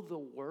know the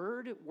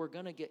word, we're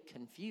going to get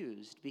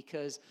confused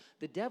because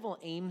the devil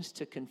aims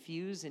to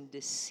confuse and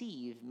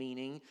deceive,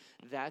 meaning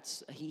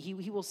that's, he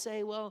will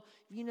say, well,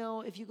 you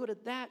know, if you go to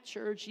that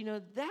church, you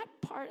know, that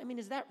part, I mean,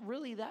 is that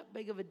really that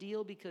big of a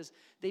deal? Because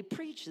they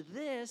preach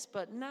this,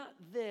 but not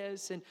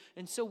this.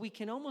 And so we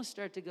can almost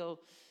start to go,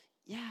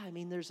 yeah, I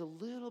mean, there's a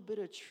little bit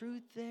of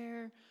truth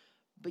there,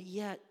 but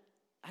yet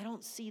I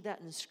don't see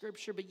that in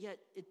Scripture, but yet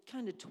it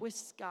kind of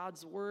twists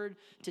God's word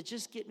to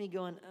just get me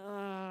going,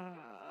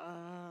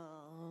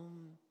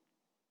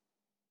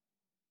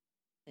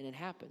 and it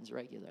happens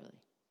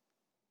regularly.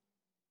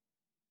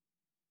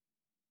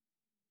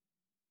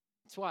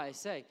 That's why I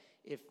say,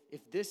 if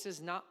this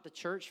is not the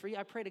church for you,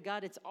 I pray to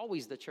God it's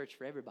always the church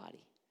for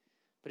everybody.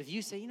 But if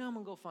you say, you know, I'm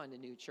going to go find a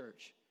new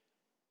church,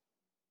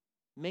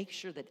 make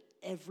sure that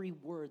every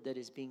word that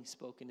is being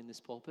spoken in this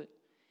pulpit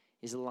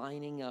is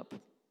lining up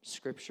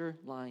Scripture,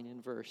 line,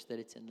 and verse, that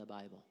it's in the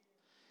Bible.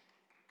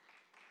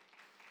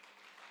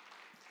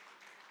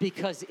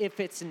 Because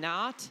if it's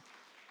not,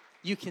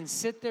 you can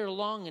sit there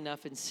long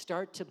enough and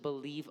start to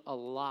believe a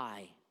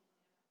lie.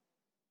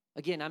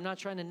 Again, I'm not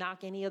trying to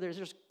knock any others.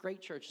 There's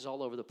great churches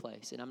all over the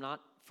place, and I'm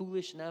not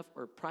foolish enough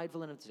or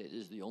prideful enough to say, this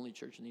is the only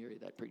church in the area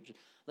that preaches.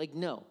 Like,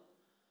 no.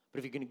 But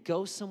if you're going to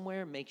go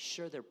somewhere, make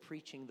sure they're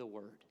preaching the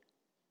word.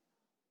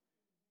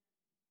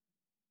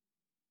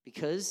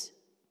 Because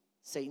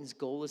Satan's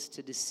goal is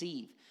to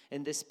deceive.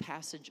 And this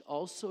passage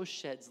also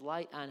sheds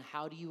light on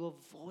how do you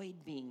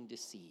avoid being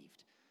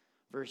deceived.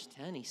 Verse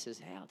 10, he says,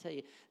 hey, I'll tell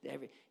you,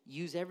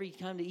 use every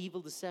kind of evil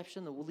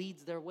deception that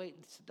leads their way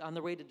on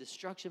their way to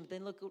destruction. But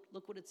then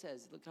look what it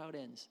says. Look how it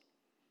ends.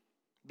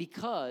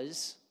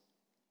 Because,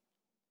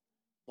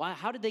 why?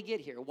 How did they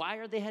get here? Why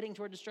are they heading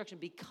toward destruction?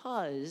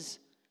 Because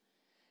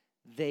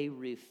they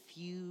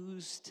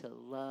refuse to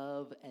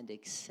love and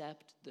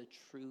accept the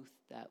truth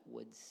that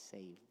would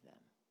save them.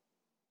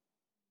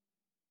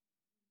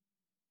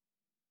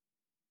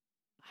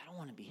 I don't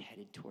want to be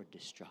headed toward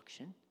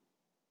destruction.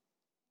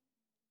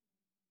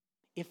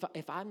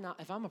 If I'm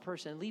a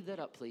person, leave that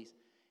up, please.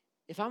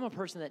 If I'm a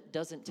person that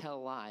doesn't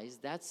tell lies,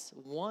 that's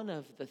one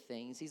of the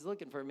things he's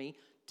looking for me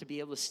to be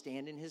able to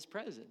stand in his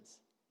presence,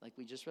 like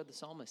we just read the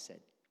psalmist said.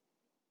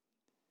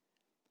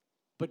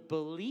 But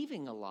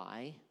believing a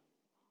lie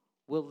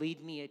will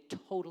lead me a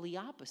totally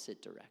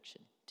opposite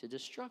direction, to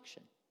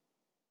destruction.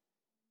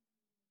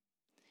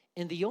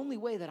 And the only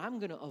way that I'm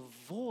going to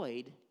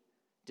avoid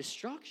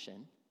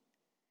destruction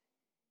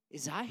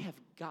is I have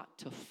got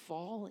to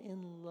fall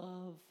in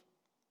love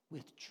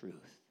with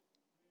truth.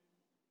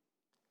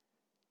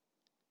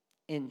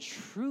 And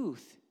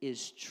truth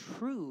is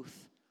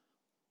truth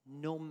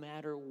no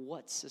matter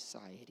what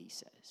society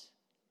says.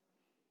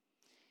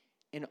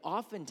 And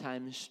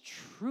oftentimes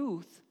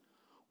truth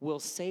will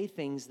say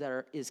things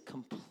that is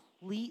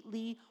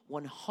completely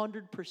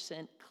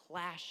 100%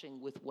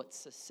 clashing with what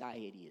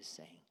society is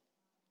saying.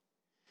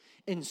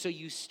 And so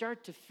you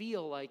start to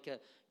feel like a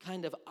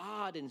kind of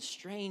odd and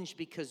strange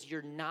because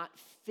you're not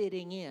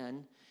fitting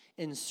in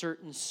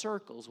certain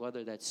circles,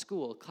 whether that's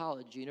school,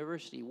 college,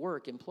 university,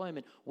 work,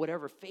 employment,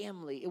 whatever,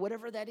 family,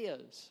 whatever that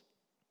is.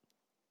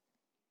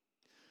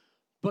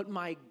 But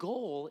my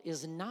goal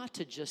is not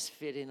to just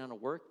fit in on a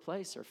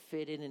workplace or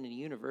fit in a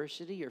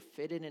university or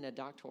fit in a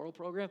doctoral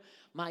program.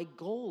 My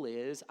goal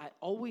is I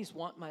always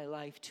want my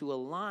life to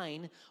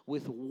align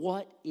with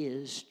what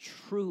is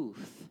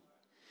truth.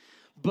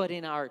 But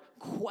in our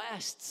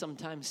quest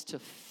sometimes to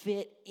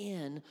fit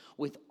in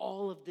with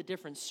all of the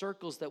different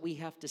circles that we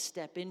have to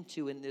step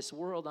into in this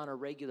world on a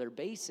regular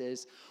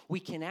basis, we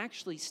can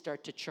actually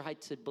start to try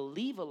to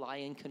believe a lie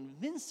and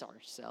convince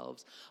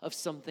ourselves of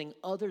something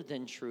other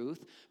than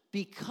truth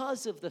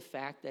because of the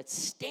fact that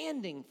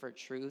standing for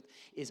truth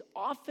is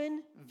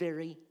often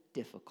very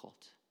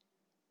difficult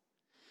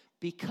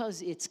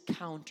because it's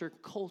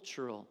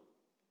countercultural.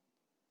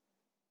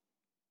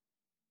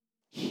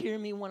 Hear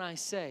me when I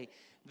say,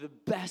 the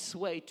best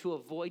way to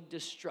avoid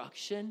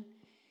destruction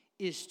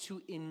is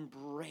to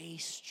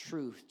embrace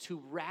truth, to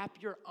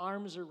wrap your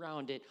arms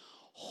around it,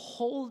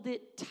 hold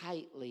it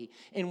tightly.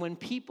 And when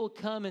people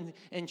come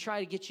and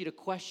try to get you to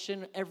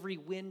question every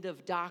wind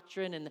of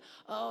doctrine and,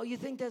 oh, you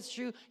think that's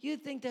true? You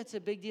think that's a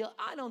big deal?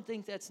 I don't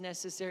think that's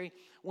necessary.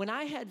 When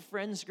I had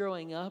friends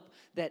growing up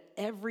that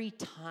every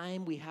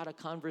time we had a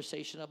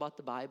conversation about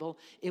the Bible,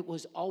 it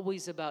was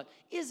always about,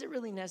 is it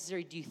really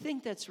necessary? Do you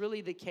think that's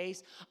really the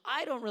case?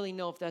 I don't really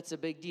know if that's a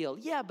big deal.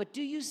 Yeah, but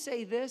do you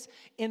say this?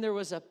 And there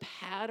was a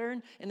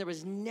pattern, and there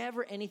was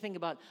never anything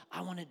about,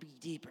 I want to be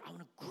deeper. I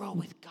want to grow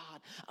with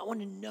God. I want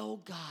to know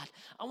God.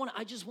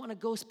 I just want to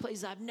go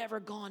places I've never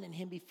gone in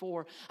Him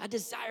before. I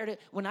desire to.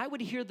 When I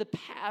would hear the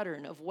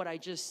pattern of what I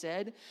just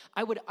said,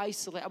 I would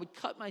isolate. I would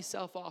cut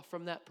myself off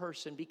from that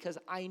person because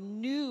I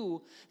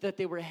knew that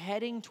they were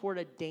heading toward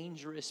a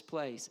dangerous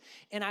place.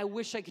 And I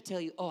wish I could tell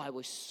you, oh, I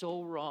was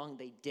so wrong,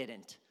 they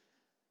didn't.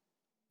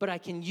 But I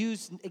can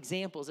use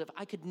examples. If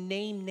I could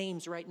name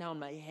names right now in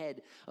my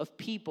head of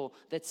people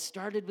that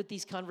started with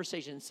these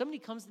conversations. Somebody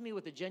comes to me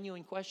with a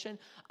genuine question,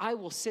 I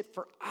will sit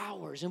for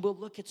hours and we'll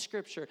look at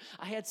Scripture.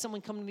 I had someone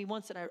come to me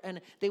once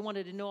and they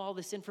wanted to know all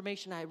this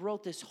information. I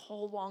wrote this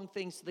whole long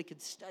thing so they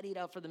could study it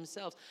out for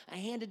themselves. I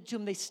handed it to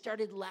them. They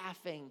started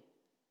laughing.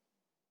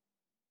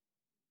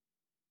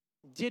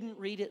 Didn't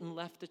read it and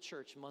left the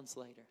church months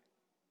later.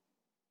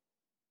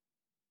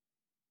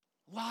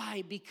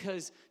 Why?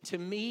 Because to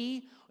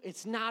me,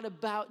 it's not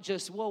about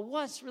just, well,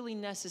 what's really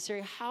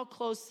necessary? How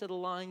close to the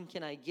line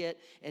can I get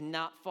and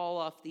not fall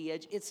off the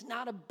edge? It's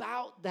not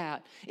about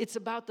that. It's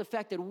about the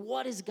fact that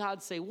what does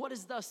God say? What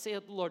does thus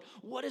saith the Lord?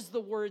 What does the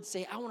Word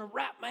say? I want to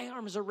wrap my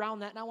arms around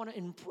that, and I want to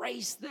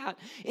embrace that.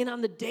 And on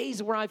the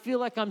days where I feel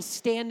like I'm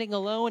standing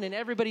alone and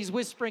everybody's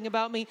whispering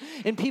about me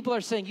and people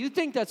are saying, you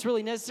think that's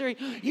really necessary?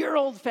 You're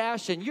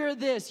old-fashioned. You're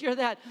this. You're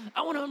that.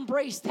 I want to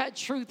embrace that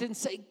truth and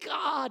say,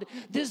 God,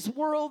 this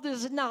world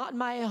is not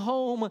my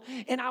home,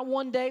 and I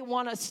one day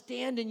want to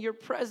stand in your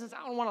presence.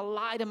 I don't want to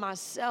lie to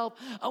myself.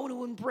 I want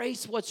to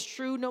embrace what's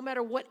true no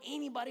matter what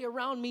anybody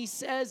around me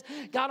says.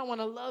 God, I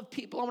want to love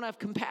people. I want to have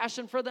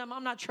compassion for them.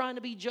 I'm not trying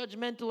to be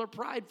judgmental or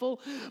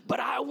prideful,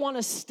 but I want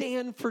to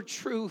stand for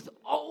truth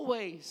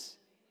always.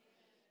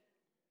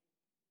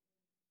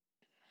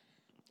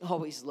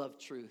 Always love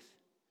truth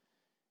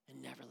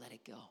and never let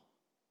it go.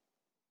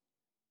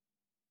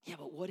 Yeah,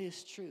 but what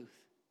is truth?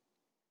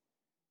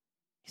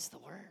 It's the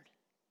Word.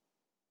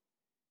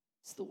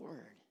 It's the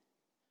Word.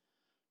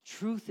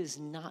 Truth is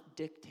not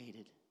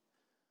dictated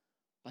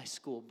by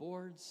school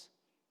boards,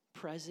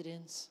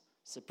 presidents,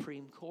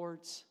 Supreme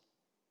Courts.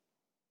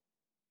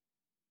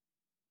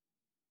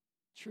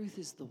 Truth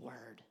is the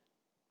Word.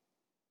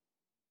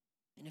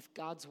 And if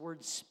God's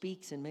Word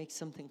speaks and makes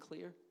something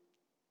clear,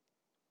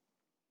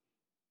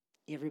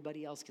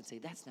 everybody else can say,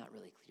 that's not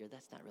really clear,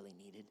 that's not really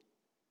needed.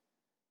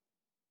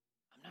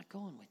 I'm not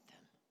going with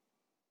them.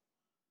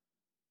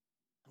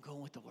 I'm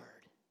going with the Word.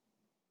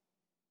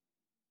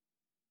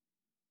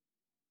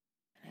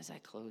 And as I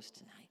close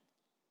tonight,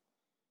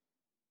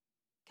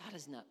 God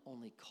is not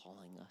only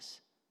calling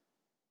us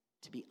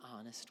to be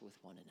honest with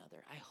one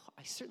another.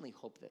 I certainly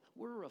hope that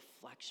we're a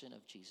reflection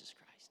of Jesus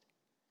Christ.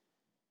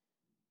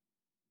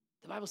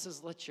 The Bible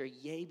says, let your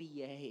yea be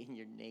yea and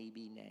your nay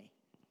be nay.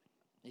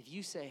 If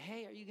you say,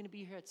 hey, are you going to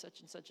be here at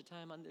such and such a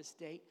time on this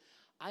date?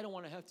 I don't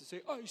want to have to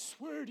say, I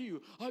swear to you,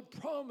 I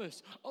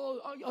promise,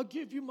 I'll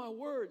give you my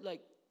word.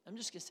 Like, I'm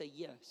just going to say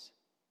yes.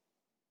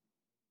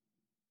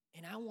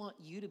 And I want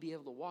you to be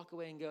able to walk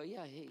away and go,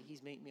 yeah, hey,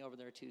 he's meeting me over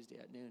there Tuesday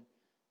at noon.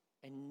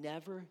 And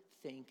never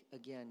think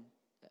again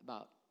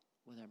about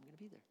whether I'm going to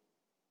be there.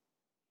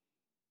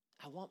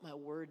 I want my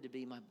word to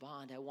be my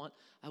bond.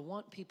 I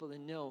want people to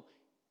know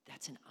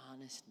that's an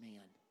honest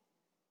man.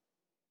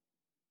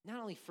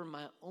 Not only for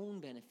my own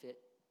benefit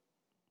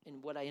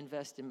and what I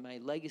invest in my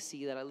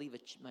legacy that I leave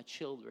my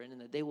children and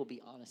that they will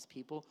be honest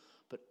people,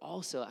 but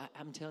also,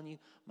 I'm telling you,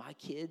 my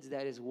kids,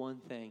 that is one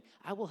thing.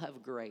 I will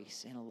have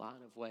grace in a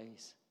lot of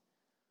ways.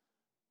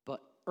 But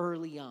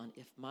early on,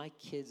 if my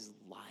kids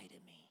lie to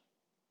me,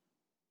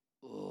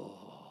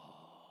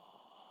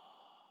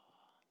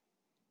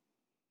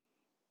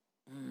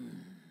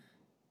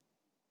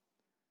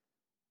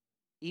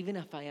 even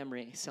if I am,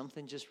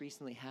 something just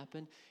recently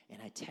happened,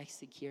 and I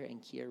texted Kiera,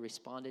 and Kiera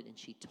responded, and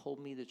she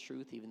told me the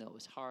truth, even though it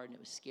was hard and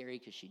it was scary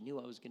because she knew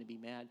I was going to be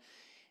mad.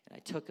 And I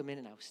took them in,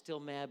 and I was still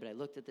mad, but I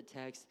looked at the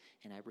text,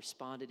 and I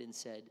responded and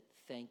said,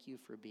 thank you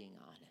for being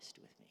honest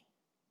with me.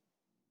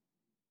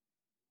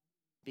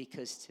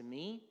 Because to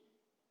me,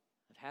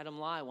 I've had them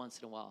lie once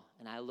in a while,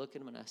 and I look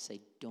at them and I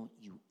say, don't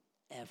you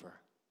ever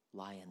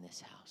lie in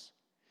this house.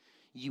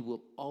 You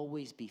will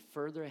always be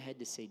further ahead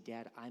to say,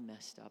 Dad, I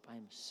messed up.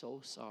 I'm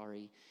so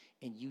sorry.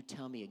 And you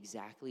tell me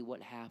exactly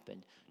what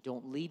happened.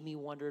 Don't leave me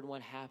wondering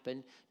what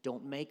happened.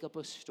 Don't make up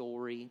a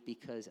story,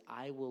 because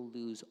I will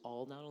lose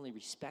all, not only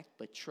respect,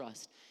 but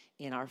trust.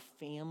 And our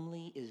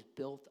family is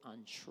built on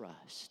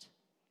trust.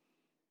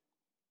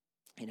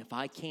 And if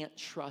I can't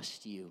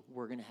trust you,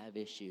 we're going to have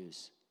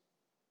issues.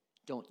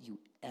 Don't you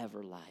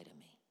ever lie to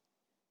me.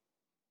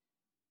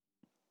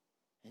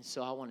 And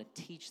so I want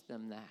to teach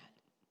them that.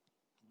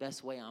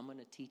 Best way I'm going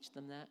to teach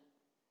them that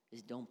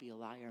is don't be a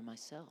liar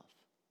myself.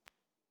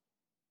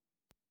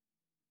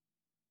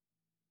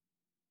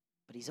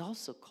 But he's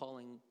also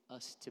calling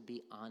us to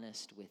be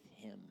honest with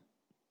him.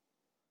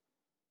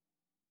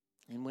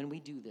 And when we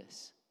do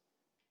this,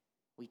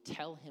 we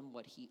tell him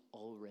what he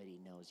already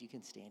knows. You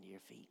can stand to your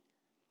feet.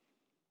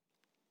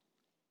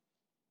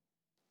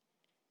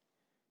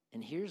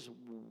 And here's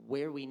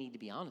where we need to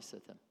be honest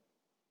with him.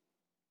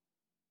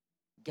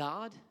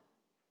 God,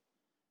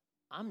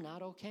 I'm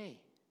not okay.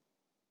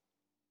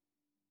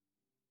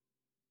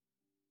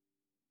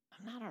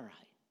 I'm not all right.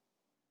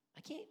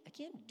 I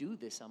can't do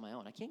this on my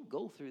own. I can't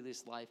go through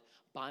this life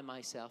by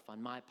myself,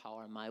 on my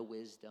power, my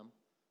wisdom.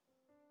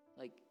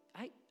 Like,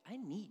 I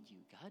need you,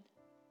 God.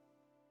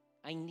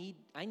 I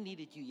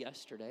needed you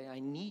yesterday. I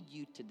need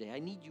you today. I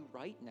need you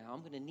right now.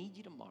 I'm going to need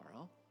you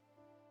tomorrow.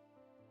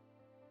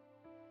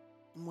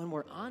 And when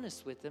we're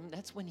honest with him,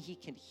 that's when he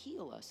can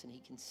heal us and he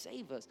can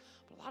save us.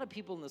 But a lot of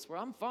people in this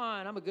world, I'm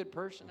fine, I'm a good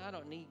person, I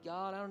don't need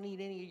God, I don't need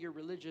any of your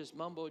religious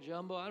mumbo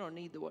jumbo, I don't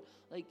need the word.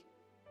 Like,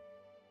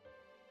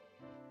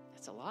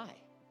 that's a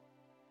lie.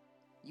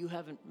 You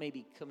haven't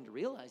maybe come to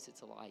realize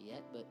it's a lie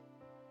yet, but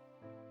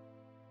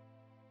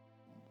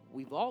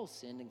we've all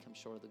sinned and come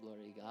short of the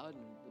glory of God,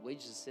 and the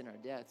wages of sin are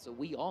death, so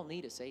we all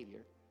need a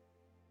Savior.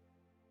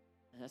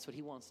 And that's what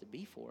he wants to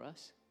be for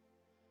us.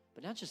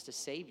 But not just a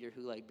Savior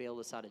who like bailed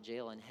us out of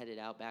jail and headed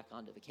out back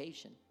onto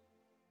vacation.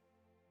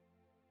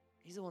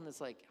 He's the one that's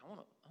like, I want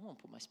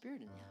to put my spirit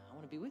in you. I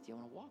want to be with you. I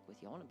want to walk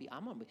with you.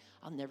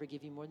 I'll never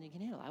give you more than you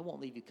can handle. I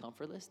won't leave you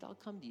comfortless. I'll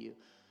come to you.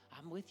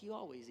 I'm with you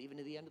always, even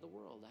to the end of the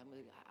world.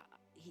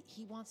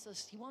 He wants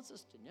us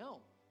to know,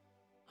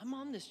 I'm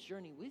on this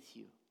journey with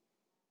you.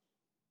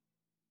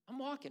 I'm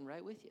walking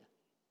right with you.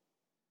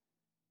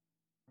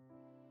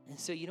 And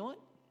so you know what?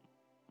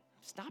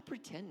 Stop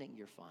pretending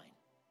you're fine.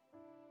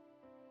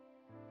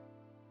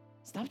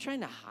 Stop trying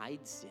to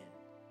hide sin.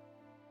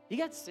 You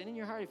got sin in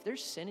your heart. If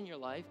there's sin in your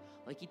life,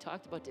 like he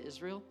talked about to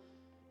Israel,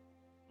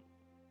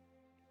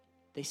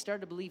 they started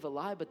to believe a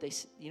lie, but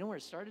you know where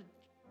it started?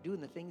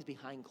 Doing the things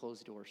behind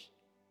closed doors.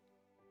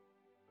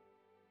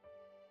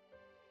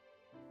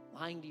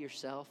 Lying to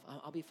yourself,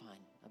 I'll be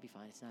fine. I'll be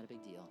fine. It's not a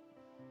big deal.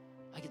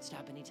 I can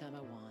stop anytime I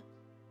want.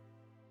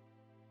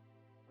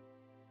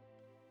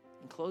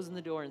 And closing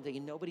the door and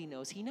thinking nobody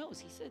knows. He knows.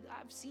 He said,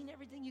 I've seen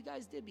everything you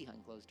guys did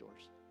behind closed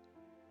doors.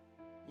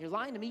 You're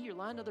lying to me, you're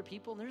lying to other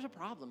people, and there's a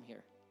problem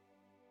here.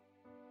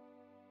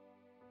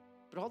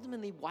 But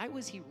ultimately, why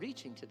was he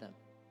reaching to them?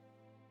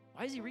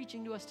 Why is he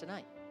reaching to us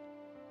tonight?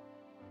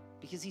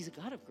 Because he's a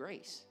God of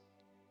grace.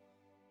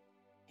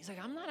 He's like,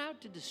 I'm not out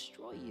to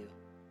destroy you.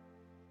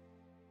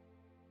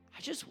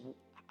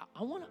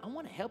 I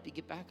want to help you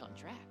get back on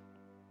track.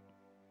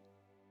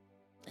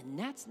 And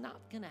that's not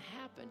going to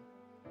happen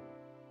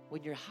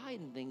when you're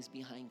hiding things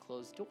behind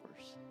closed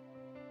doors.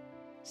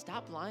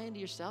 Stop lying to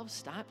yourself.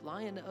 Stop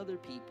lying to other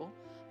people.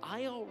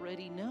 I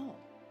already know.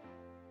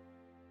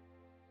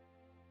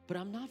 But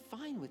I'm not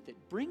fine with it.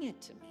 Bring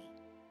it to me.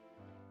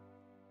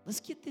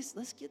 Let's get this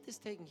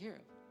taken care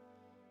of.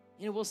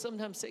 You know, we'll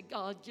sometimes say,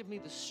 God, give me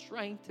the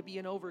strength to be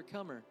an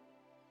overcomer.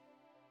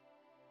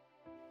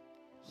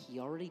 He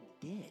already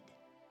did.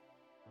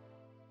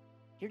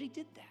 He already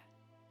did that.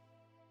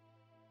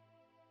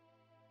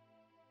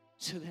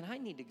 So then I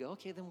need to go,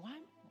 okay, then why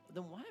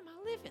am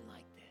I living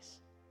like this?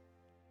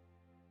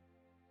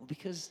 Well,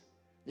 because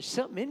there's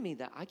something in me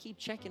that I keep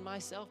checking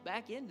myself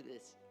back into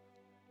this.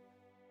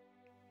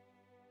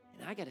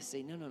 And I got to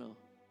say, no.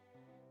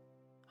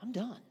 I'm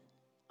done.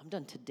 I'm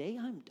done. Today,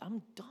 I'm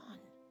done.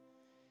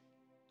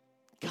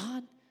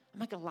 God, I'm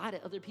not going to lie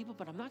to other people,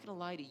 but I'm not going to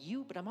lie to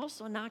you, but I'm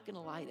also not going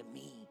to lie to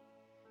me.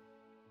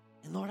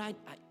 And Lord, I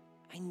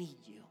need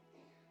you.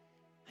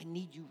 I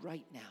need you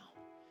right now.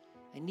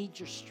 I need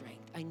your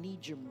strength. I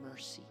need your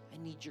mercy. I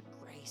need your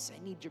grace.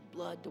 I need your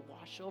blood to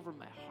wash over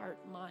my heart,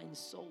 mind,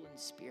 soul, and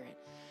spirit.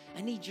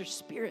 I need your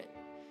spirit.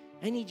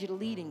 I need you to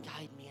lead and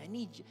guide me. I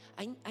need you.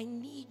 I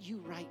need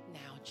you right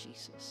now,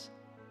 Jesus.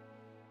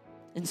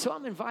 And so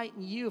I'm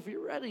inviting you, if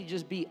you're ready, to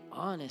just be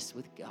honest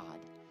with God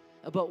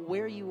about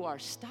where you are.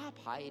 Stop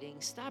hiding.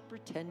 Stop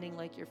pretending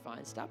like you're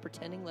fine. Stop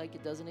pretending like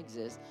it doesn't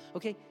exist.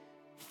 Okay,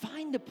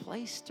 find a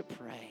place to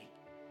pray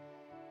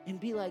and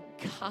be like,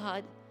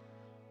 God,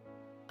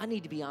 I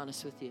need to be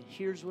honest with you.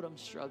 Here's what I'm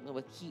struggling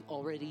with. He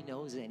already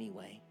knows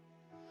anyway.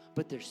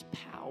 But there's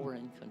power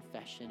in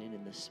confession and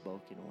in the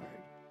spoken word.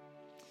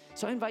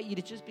 So I invite you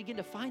to just begin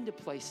to find a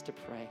place to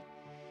pray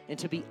and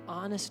to be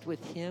honest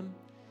with him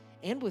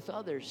and with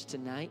others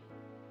tonight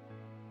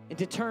and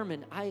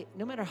determine,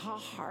 no matter how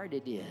hard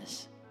it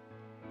is,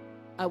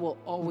 I will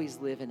always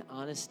live in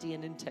honesty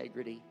and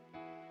integrity.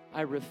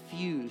 I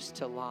refuse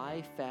to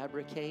lie,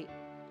 fabricate,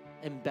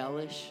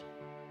 embellish.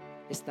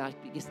 It's not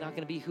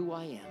going to be who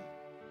I am,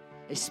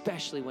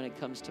 especially when it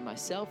comes to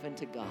myself and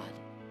to God.